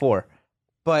said this before,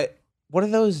 but what are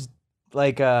those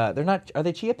like? They're not. Are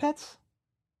they chia pets?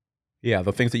 Yeah,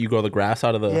 the things that you grow the grass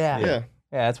out of the. Yeah. Yeah. Yeah,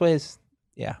 that's what his.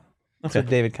 Yeah, that's Okay. what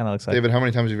David kind of looks like. David, how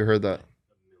many times have you heard that?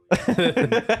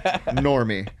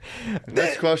 Normie.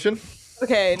 Next question.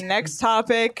 Okay, next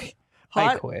topic. I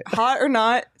Hot, quit. hot or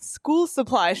not, school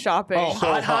supply shopping. Oh,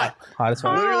 hot. Hot as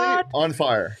fuck. Literally on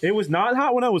fire. It was not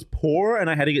hot when I was poor and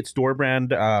I had to get store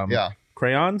brand Yeah.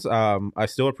 crayons. I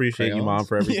still appreciate you, Crayons? Mom,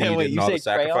 for everything Yeah, you wait, did you and all the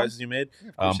say crayons? sacrifices you made.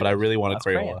 But I really wanted That's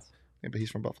Crayola. crayons. Yeah, but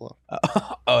he's from Buffalo.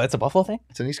 Oh, it's a Buffalo thing.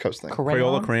 It's an East Coast thing.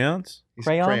 Crayola crayons? He's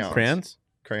crayons? Crayons?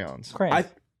 Crayons. Crayons.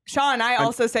 Sean, I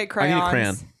also say I crayons. need a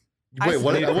crayon. Wait,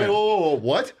 what? need a Wait, crayon. whoa,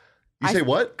 what? You I- say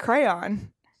what?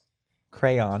 Crayon.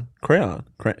 Crayon.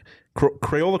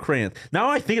 Crayola crayons. Now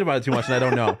I'm thinking about it too much and I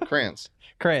don't know. Crayons.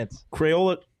 Crayons.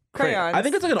 Crayola Crayons. I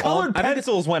think it's like an Colored I think it's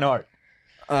pencils went hard.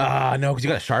 no, because you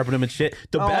gotta sharpen them and shit.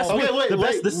 The best, okay, one- wait, the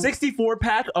best, wait. the 64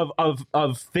 pack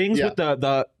of things Yeah. with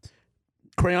the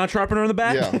crayon sharpener in the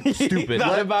back. Yeah. Stupid.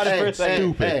 Thought about it for a second.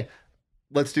 Stupid. Hey,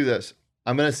 let's do this.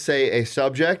 I'm gonna say a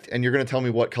subject, and you're gonna tell me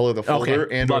what color the folder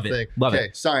and love or it. thing. Love it. Okay,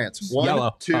 science. 1,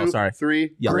 Yellow. 2, Oh, sorry.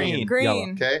 3, Yellow. Green. Green. Yellow.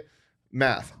 Okay.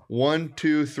 Math. 1,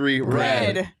 2, 3,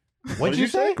 red. Red. What'd you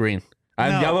say? Green.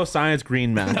 I'm No. yellow, science,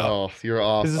 green, math. Oh, you're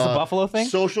off. Is this a Buffalo thing?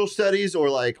 Social studies or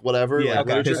like whatever. Yeah, like okay,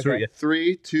 literature. history, yeah.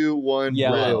 3, 2, 1,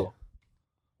 Yellow. red.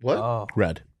 What? Oh.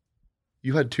 Red.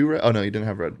 You had 2 red? Oh no, you didn't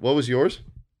have red. What was yours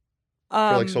for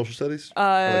like social studies? Or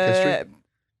like history?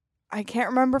 I can't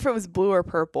remember if it was blue or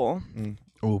purple.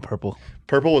 Ooh, purple.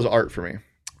 Purple was art for me.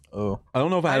 Oh. I don't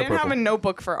know if I I had a didn't purple. have a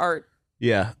notebook for art.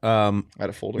 Yeah. I had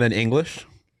a folder. Then English.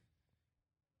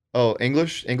 Oh,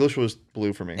 English. English was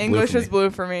blue for me. English for was me. blue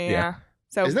for me. Yeah. Yeah.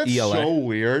 So Isn't that ELA. so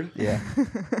weird? Yeah.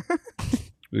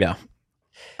 Yeah.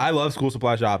 I love school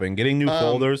supply shopping. Getting new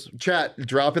folders. Chat,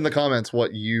 drop in the comments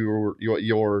what your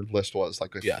list was.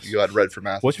 Like if Yes. you had red for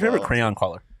math. What's as your favorite well. crayon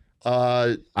color?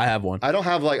 I I have one. don't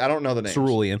have I don't know the name.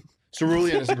 Cerulean.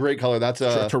 Cerulean is a great color. That's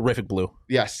Terrific blue.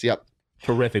 yes, yep.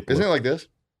 Terrific blue. Isn't it like this?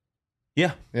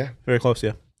 Yeah. Yeah. Very close,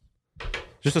 yeah.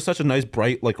 Just such a nice,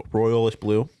 bright, like royalish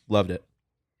blue. Loved it.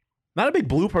 Not a big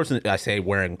blue person. I say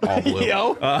wearing all blue.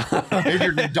 Yo. Maybe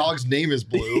your dog's name is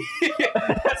Blue.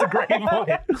 That's a great point.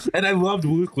 And I loved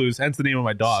Blue's Clues, hence the name of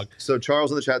my dog. So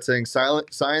Charles in the chat saying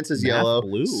science is Math yellow.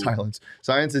 blue.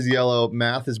 Science is yellow.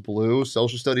 Math is blue.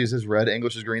 Social studies is red.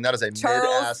 English is green. That is a Charles,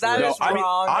 mid-ass that list. is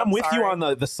wrong. I'm I'm with you sorry.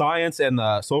 on the science and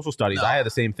the social studies. No. I had the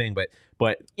same thing,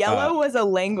 but yellow was a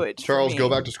language. for Charles, me. go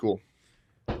back to school.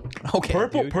 Okay,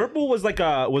 Purple. dude. Purple was like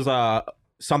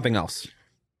something else.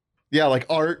 Yeah, like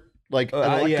art, like an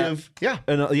yeah. elective. Yeah.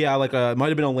 And like it might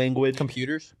have been a language.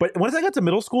 Computers. But once I got to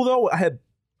middle school, though, Did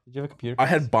you have a computer? I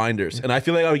had binders, and I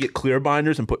feel like I would get clear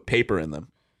binders and put paper in them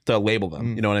to label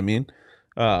them. You know what I mean?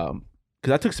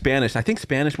 Because I took Spanish. I think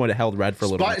Spanish might have held red for a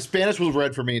little bit. Spanish was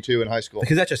red for me too in high school.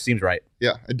 Because that just seems right.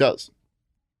 Yeah, it does.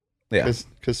 Yeah.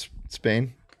 Because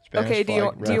Spain. Spanish Okay, do you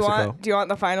flag, red. want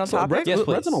the final So topic? red's, Yes,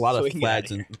 red's in a please. lot So of we can get out of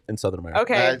flags in Southern America.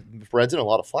 Okay. Red's in a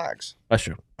lot of flags. That's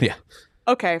true. Yeah.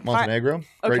 Okay. Montenegro,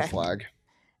 great Okay. flag.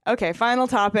 Okay, final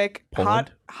topic.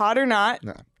 Poland? Hot or not?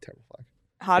 No, terrible flag.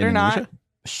 Hot or not?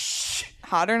 Indonesia?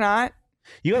 Hot or not?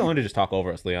 You gotta learn to just talk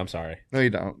over us, Lee. I'm sorry. No, you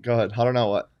don't. Go ahead. I don't know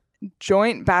what.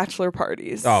 Joint bachelor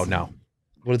parties. Oh no.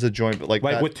 What is a joint? Like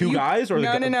that? With two guys or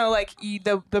No. Like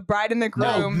the bride and the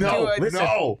groom. No, do a- listen.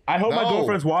 no. I hope my No.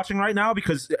 girlfriend's watching right now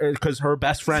because her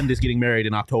best friend is getting married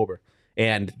in October,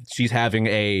 and she's having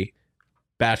a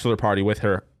bachelor party with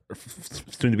her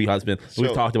soon-to-be husband. We've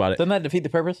So- talked about it. Doesn't that defeat the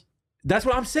purpose? That's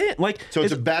what I'm saying. Like, So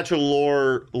it's a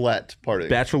bachelorette party.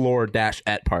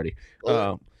 bachelor-et party.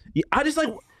 Oh. Yeah, I just like,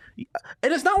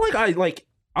 and it's not like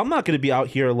I'm not gonna be out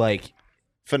here like.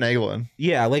 Finagling.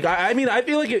 Yeah, like I mean, I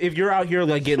feel like if you're out here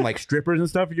like getting like strippers and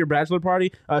stuff at your bachelor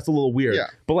party, that's a little weird. Yeah.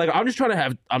 But like, I'm just trying to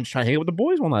hang out with the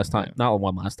boys one last time, not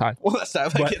one last time. Well, that's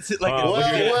not But, it's like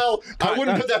Well, I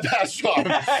wouldn't put that past Sean.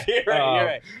 you're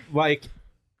right. Like,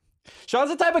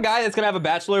 Sean's the type of guy that's gonna have a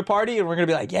bachelor party, and we're gonna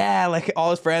be like, yeah, like all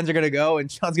his friends are gonna go, and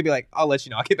Sean's gonna be like, I'll let you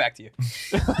know, I'll get back to you.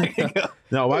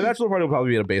 no, my bachelor party will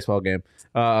probably be at a baseball game.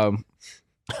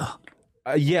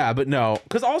 Yeah, but no,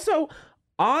 because also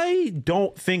I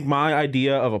don't think my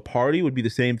idea of a party would be the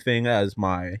same thing as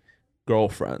my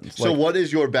girlfriend's. So what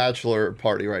is your bachelor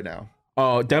party right now?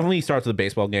 Oh, definitely starts with a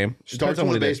baseball game. Starts Depends on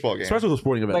with what a it is. baseball game. Starts with a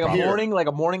sporting event. like a probably.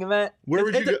 morning event. Where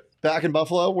would you go? Back in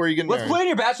Buffalo? Where are you getting Let's married? plan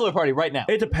your bachelor party right now.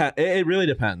 It depends. It really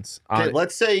depends. Okay,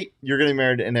 let's say you're getting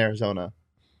married in Arizona,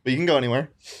 but you can go anywhere,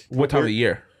 What time of the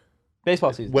year?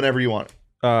 Baseball season. whenever you want.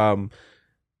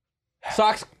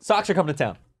 Sox are coming to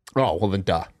town. Oh well, then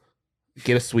duh.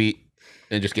 Get a suite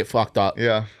and just get fucked up.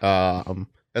 Yeah. And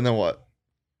then what?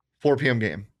 4 p.m.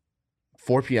 game.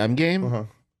 4 p.m. game. Uh-huh.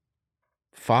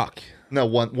 Fuck. No,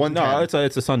 1:10. No,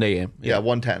 it's a Sunday game. Yeah,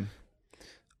 1:10.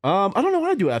 I don't know what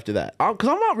I do after that. Because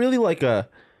I'm not really like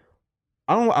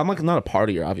I'm like not a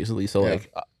partier, obviously. So Yeah.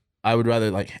 like, I would rather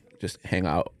like just hang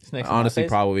out. Snakes and Honestly, lattes?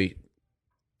 probably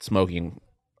smoking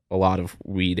a lot of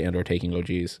weed and or taking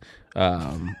OGs,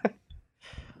 and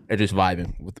just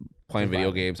vibing with playing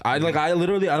video games. I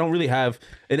don't really have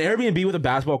an Airbnb with a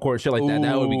basketball court, shit like that.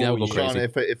 That would go Sean, crazy.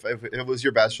 if it was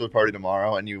your bachelor party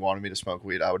tomorrow and you wanted me to smoke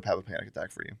weed, I would have a panic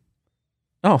attack for you.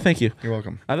 Oh, thank you. You're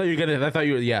welcome. I thought you were gonna. I thought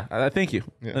you were. Yeah. Thank you.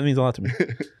 Yeah. That means a lot to me.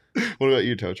 What about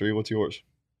you, Totri? What's yours?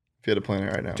 If you had to plan it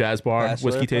right now. Jazz bar, Bachelor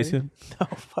whiskey party? tasting. No,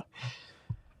 fuck.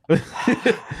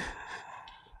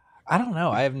 I don't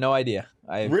know. I have no idea.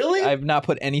 Really? I've not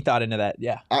put any thought into that.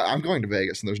 Yeah. I'm going to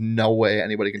Vegas, and there's no way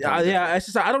anybody can tell me. Yeah. It's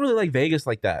just I don't really like Vegas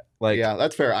like that. Like, Yeah,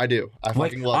 that's fair. I do. I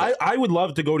like fucking love it. I would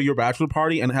love to go to your bachelor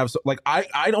party and have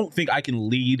I don't think I can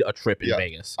lead a trip in Yeah.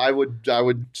 Vegas. I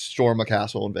would storm a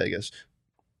castle in Vegas.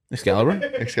 Excalibur,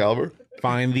 Excalibur.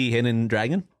 find the hidden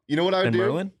dragon You know what I would and do?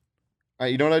 Merlin.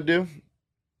 You know what I'd do?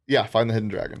 Yeah, find the hidden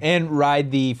dragon. And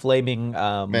ride the flaming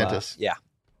Mantis. Yeah.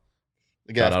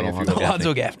 The Shout out Gaffney, if you Alonzo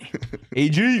will. Gaffney. Alonzo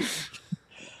Gaffney. AG.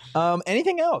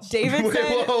 Anything else? David Wait,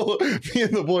 said whoa. Me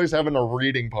and the boys having a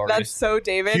reading party. that's so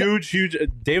David. Huge.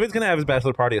 David's gonna have his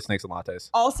bachelor party at Snakes and Lattes.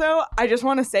 Also, I just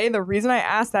want to say the reason I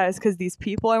asked that is because these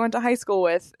people I went to high school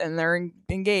with and they're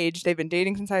engaged. They've been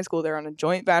dating since high school. They're on a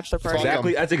joint bachelor party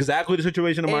Exactly. That's exactly the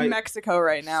situation of in my. Mexico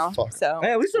right now. Fuck. So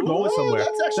Hey, at least they're going Ooh, somewhere.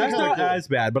 that's actually kinda not cool. as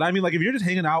bad. But I mean, like, if you're just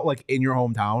hanging out like in your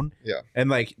hometown, Yeah. and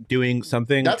like doing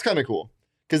something, That's kind of cool.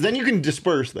 Because then you can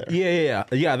disperse there. yeah.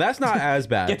 That's not as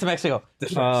bad. Get to Mexico.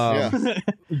 Yeah.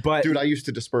 But Dude, I used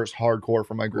to disperse hardcore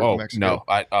from my group in Mexico.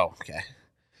 okay.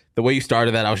 The way you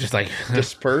started that, I was just like,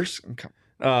 Disperse? Come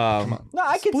on. No,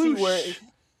 I can see Sploosh. where.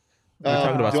 We were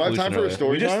talking about do I have splooshing time for a earlier.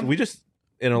 story time? We just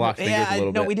interlocked fingers a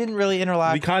little bit. we didn't really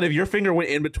interlock. We kind of, your finger went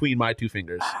in between my two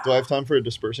fingers. Do I have time for a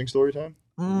dispersing story time?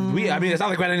 I mean, it's not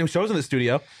like we had any shows in the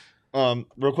studio.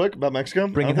 Real quick about Mexico.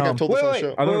 Bring I it don't think home. I've told this on the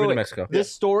show. I've never been to wait. Mexico. This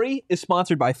story is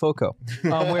sponsored by FOCO.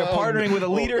 We're partnering with a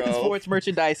leader in FOCO. sports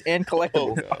merchandise and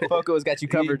collectibles. FOCO. FOCO has got you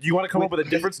covered. Do you want to come up with a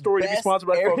different story to be best sponsored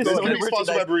by Arizona This is Focus? going to be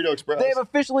sponsored by Burrito Express. They have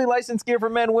officially licensed gear for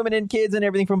men, women, and kids, and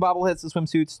everything from bobbleheads to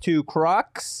swimsuits to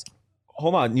Crocs.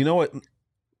 Hold on. You know what?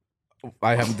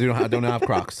 I don't have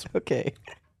Crocs. Okay.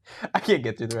 I can't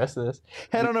get through the rest of this.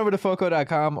 Head on over to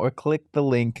foco.com or click the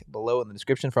link below in the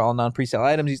description for all non-presale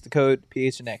items. Use the code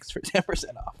PHNX for 10%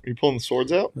 off. Are you pulling the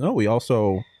swords out? No, we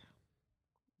also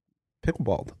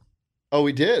pickleballed. Oh,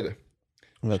 we did.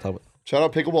 I'm gonna talk about. Shout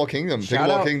out Pickleball Kingdom.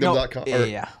 Pickleballkingdom.com.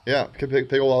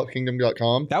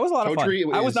 Pickleballkingdom.com. That was a lot of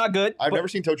fun. I was not good. I've never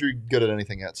seen Totri good at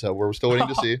anything yet, so we're still waiting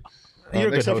to see. You're a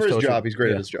good Except for host, his Totri. job. He's great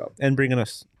Yeah. at his job. And bringing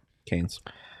us canes.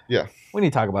 Yeah. We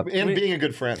need to talk about And being a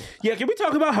good friend. Yeah, can we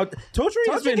talk about how Totri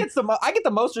has been? gets I get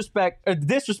the most respect or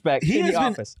disrespect He in has the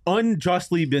been office.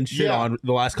 unjustly been shit Yeah. on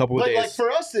the last couple of But days. like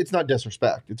for us, it's not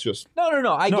disrespect. It's just No.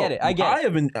 I get it. I get I it.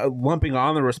 have been lumping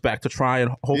on the respect to try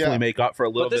and hopefully Yeah. make up for a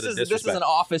little But bit of disrespect. this is an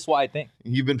office-wide thing.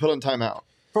 you've been put on timeout.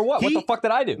 For what? What He- the fuck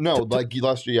did I do? No, like you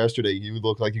lost yesterday, you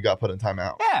look like you got put in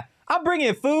timeout. Yeah, I'm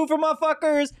bringing food for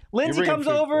motherfuckers. Lindsay bringing comes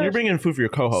food. over. You're bringing food for your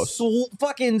co-host.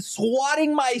 Fucking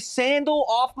swatting my sandal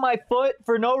off my foot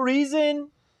for no reason.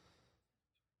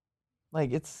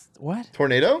 Like it's what?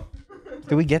 Tornado?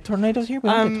 Do we get tornadoes here? We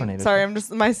don't get tornadoes. Sorry, here. I'm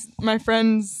just my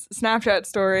friend's Snapchat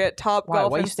story at Top Why?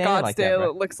 Golf Why in you standing Scottsdale. like that, bro?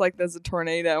 It looks like there's a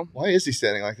tornado. Why is he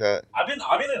standing like that? I've been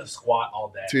in a squat all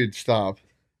day. Dude, stop.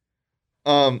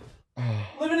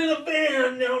 Living in a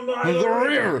van now. The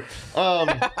rear.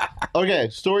 Okay,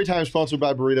 story time sponsored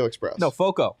by Burrito Express. No,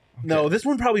 Foco. No, this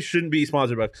one probably shouldn't be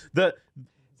sponsored by the.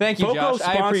 Thank you, Josh.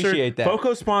 I appreciate that.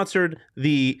 Foco sponsored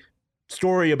the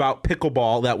story about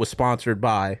pickleball that was sponsored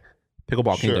by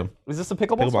Pickleball Sure. Kingdom. Is this a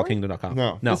pickleball story? Pickleballkingdom.com.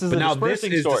 No. This is but a now this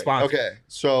dispersing is the story. sponsor. Okay,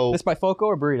 so This by Foco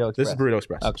or Burrito Express? This is Burrito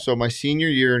Express. Okay. so my senior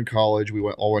year in college, we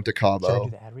all went to Should I Cabo.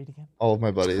 do the ad read again? All of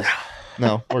my buddies.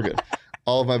 No, we're good.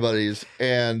 All of my buddies,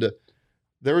 and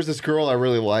there was this girl I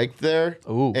really liked there,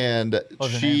 Ooh. and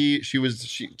was her she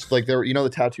was like there. You know the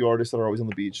tattoo artists that are always on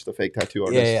the beach, the fake tattoo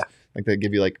artists. Yeah. Like they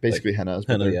give you like basically hennas.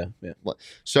 but Henna, they're- yeah.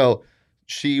 So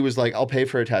she was like, I'll pay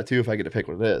for a tattoo if I get to pick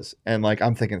what it is. And like,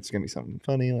 I'm thinking it's going to be something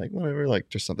funny, like whatever, like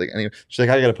just something. Anyway, she's like,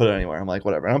 I got to put it anywhere. I'm like,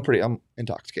 whatever. And I'm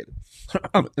intoxicated.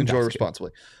 Enjoy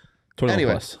responsibly. 21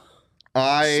 Anyway. plus.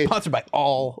 Sponsored by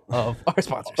all of our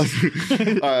sponsors.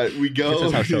 We go. This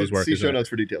is how shows work, See isn't show it? notes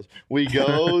for details. We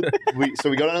go. we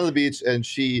go down to the beach, and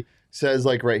she says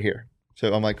like right here.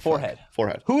 So I'm like fuck.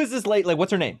 Forehead. Who is this late? Like,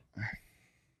 what's her name?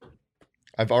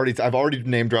 I've already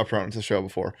name dropped her on the show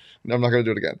before. I'm not going to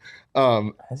do it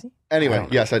again. Has he? Anyway,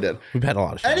 yes, I did. We've had a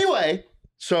lot of shows. Anyway,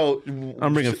 so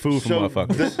I'm bringing food from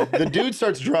motherfuckers. The dude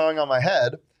starts drawing on my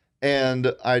head,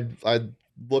 and I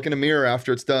look in a mirror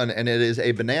after it's done, and it is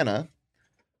a banana,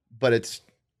 but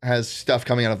has stuff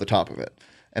coming out of the top of it,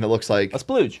 and it looks like A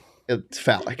splooge. it's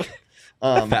phallic.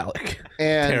 Phallic.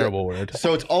 And Terrible word.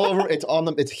 So it's all over.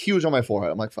 It's huge on my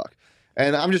forehead. I'm like, fuck.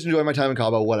 And I'm just enjoying my time in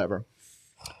Cabo, whatever.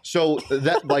 So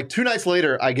that like 2 nights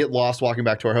later, I get lost walking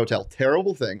back to our hotel.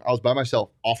 Terrible thing. I was by myself.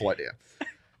 Awful idea.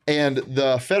 And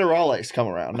the Federales come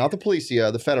around, not the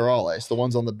Policia, the Federales, the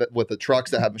ones on with the trucks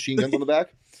that have machine guns on the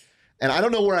back. And I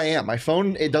don't know where I am. My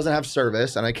phone, it doesn't have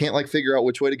service, and I can't like figure out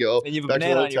which way to go. And you have a back to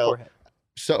the banana on your hotel. forehead.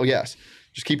 So yes,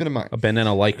 just keep it in mind. A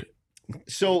banana like.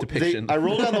 So Depiction. I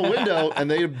roll down the window and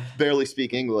they barely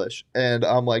speak English. And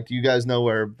I'm like, do you guys know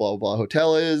where blah, blah,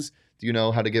 hotel is? Do you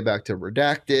know how to get back to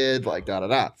Redacted? Like, da, da,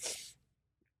 da.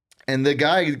 And the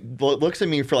guy looks at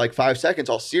me for like 5 seconds,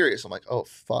 all serious. I'm like, oh,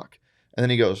 fuck. And then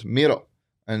he goes, miro.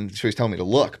 And so he's telling me to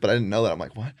look, but I didn't know that. I'm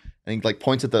like, what? And he like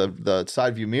points at the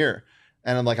side view mirror.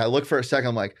 And I'm like, I look for a second.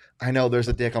 I'm like, I know there's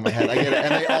a dick on my head. I get it.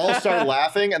 And they all start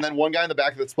laughing. And then one guy in the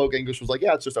back that spoke English was like,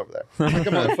 yeah, it's just over there. I'm like,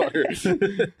 come on, fucker. So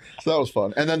that was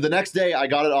fun. And then the next day, I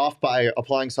got it off by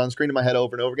applying sunscreen to my head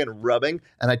over and over again, rubbing.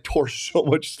 And I tore so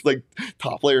much like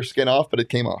top layer skin off, but it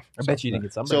came off. I bet you didn't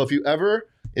get sunburned. So if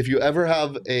you ever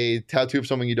have a tattoo of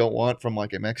something you don't want from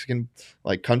like a Mexican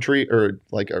like country or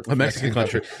like A Mexican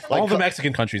country. like All the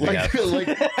Mexican countries they like, have.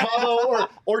 like Cabo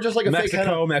or just like a fake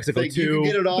henna, Mexico like, 2. you can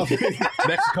get it off.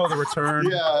 Mexico the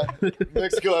Return. Yeah,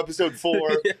 Mexico episode 4.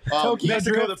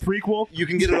 Mexico the prequel. You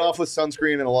can get it off with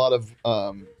sunscreen and a lot of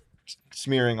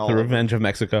smearing all The over. Revenge of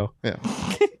Mexico. Yeah.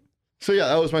 So yeah,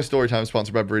 that was my story time,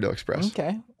 sponsored by Burrito Express.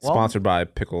 okay. Well, Sponsored by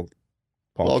Pickle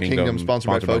Ball Kingdom, sponsored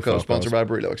by Foco, Foco, sponsored by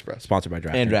Burrito Express. Sponsored by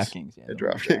DraftKings. and DraftKings. Yeah, And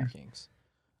don't forget DraftKings.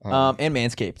 And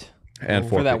Manscaped. And for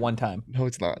Four that Peaks. one time. No,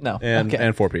 it's not. No. And, okay.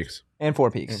 and Four Peaks. And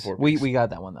Four Peaks. And Four We Peaks. got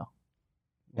that one though.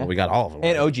 Well, we got all of them.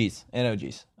 And OGs.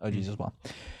 OGs as well.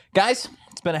 Guys,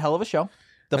 it's been a hell of a show.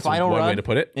 The That's final one way run to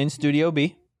put it. in Studio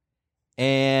B.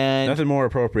 And Nothing more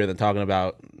appropriate than talking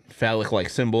about phallic-like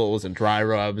symbols and dry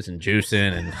rubs and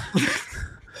juicing and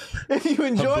if you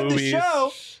enjoyed the boobies.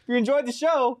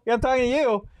 show, I'm talking to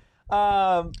you.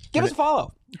 Give us a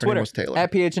follow. Twitter was Taylor.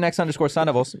 at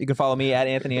PHNX_Sun You can follow me at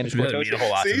Anthony It doesn't mean a whole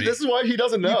lot to See, me. this is why he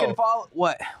doesn't know. You can follow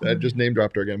what? I just name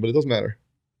dropped her again, but it doesn't matter.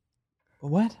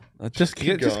 What? Just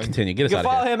going. continue. Get You us can out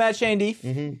of follow here. him at Shane Deef.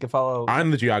 Mhm. You can follow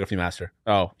I'm the geography master.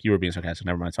 Oh, you were being sarcastic.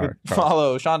 Never mind. Sorry.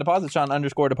 follow Sean DePause at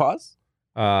Sean_DePause.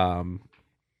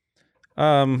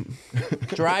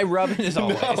 Dry rubbing as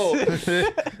always.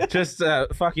 No. Just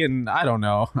fucking. I don't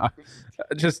know.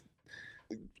 Just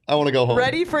I want to go home.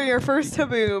 Ready for your first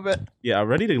haboob. yeah.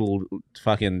 Ready to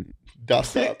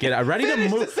Dust up. get ready to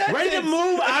Finish the move. Ready to sentence.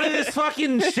 move out of this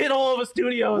fucking shithole of a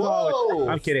studio. as always. Whoa.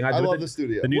 I'm kidding. I love the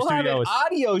studio. The new We'll have studio an is.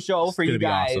 audio show for gonna you be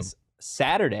guys awesome.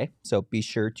 Saturday, so be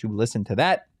sure to listen to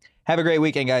that. Have a great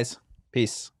weekend, guys.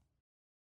 Peace.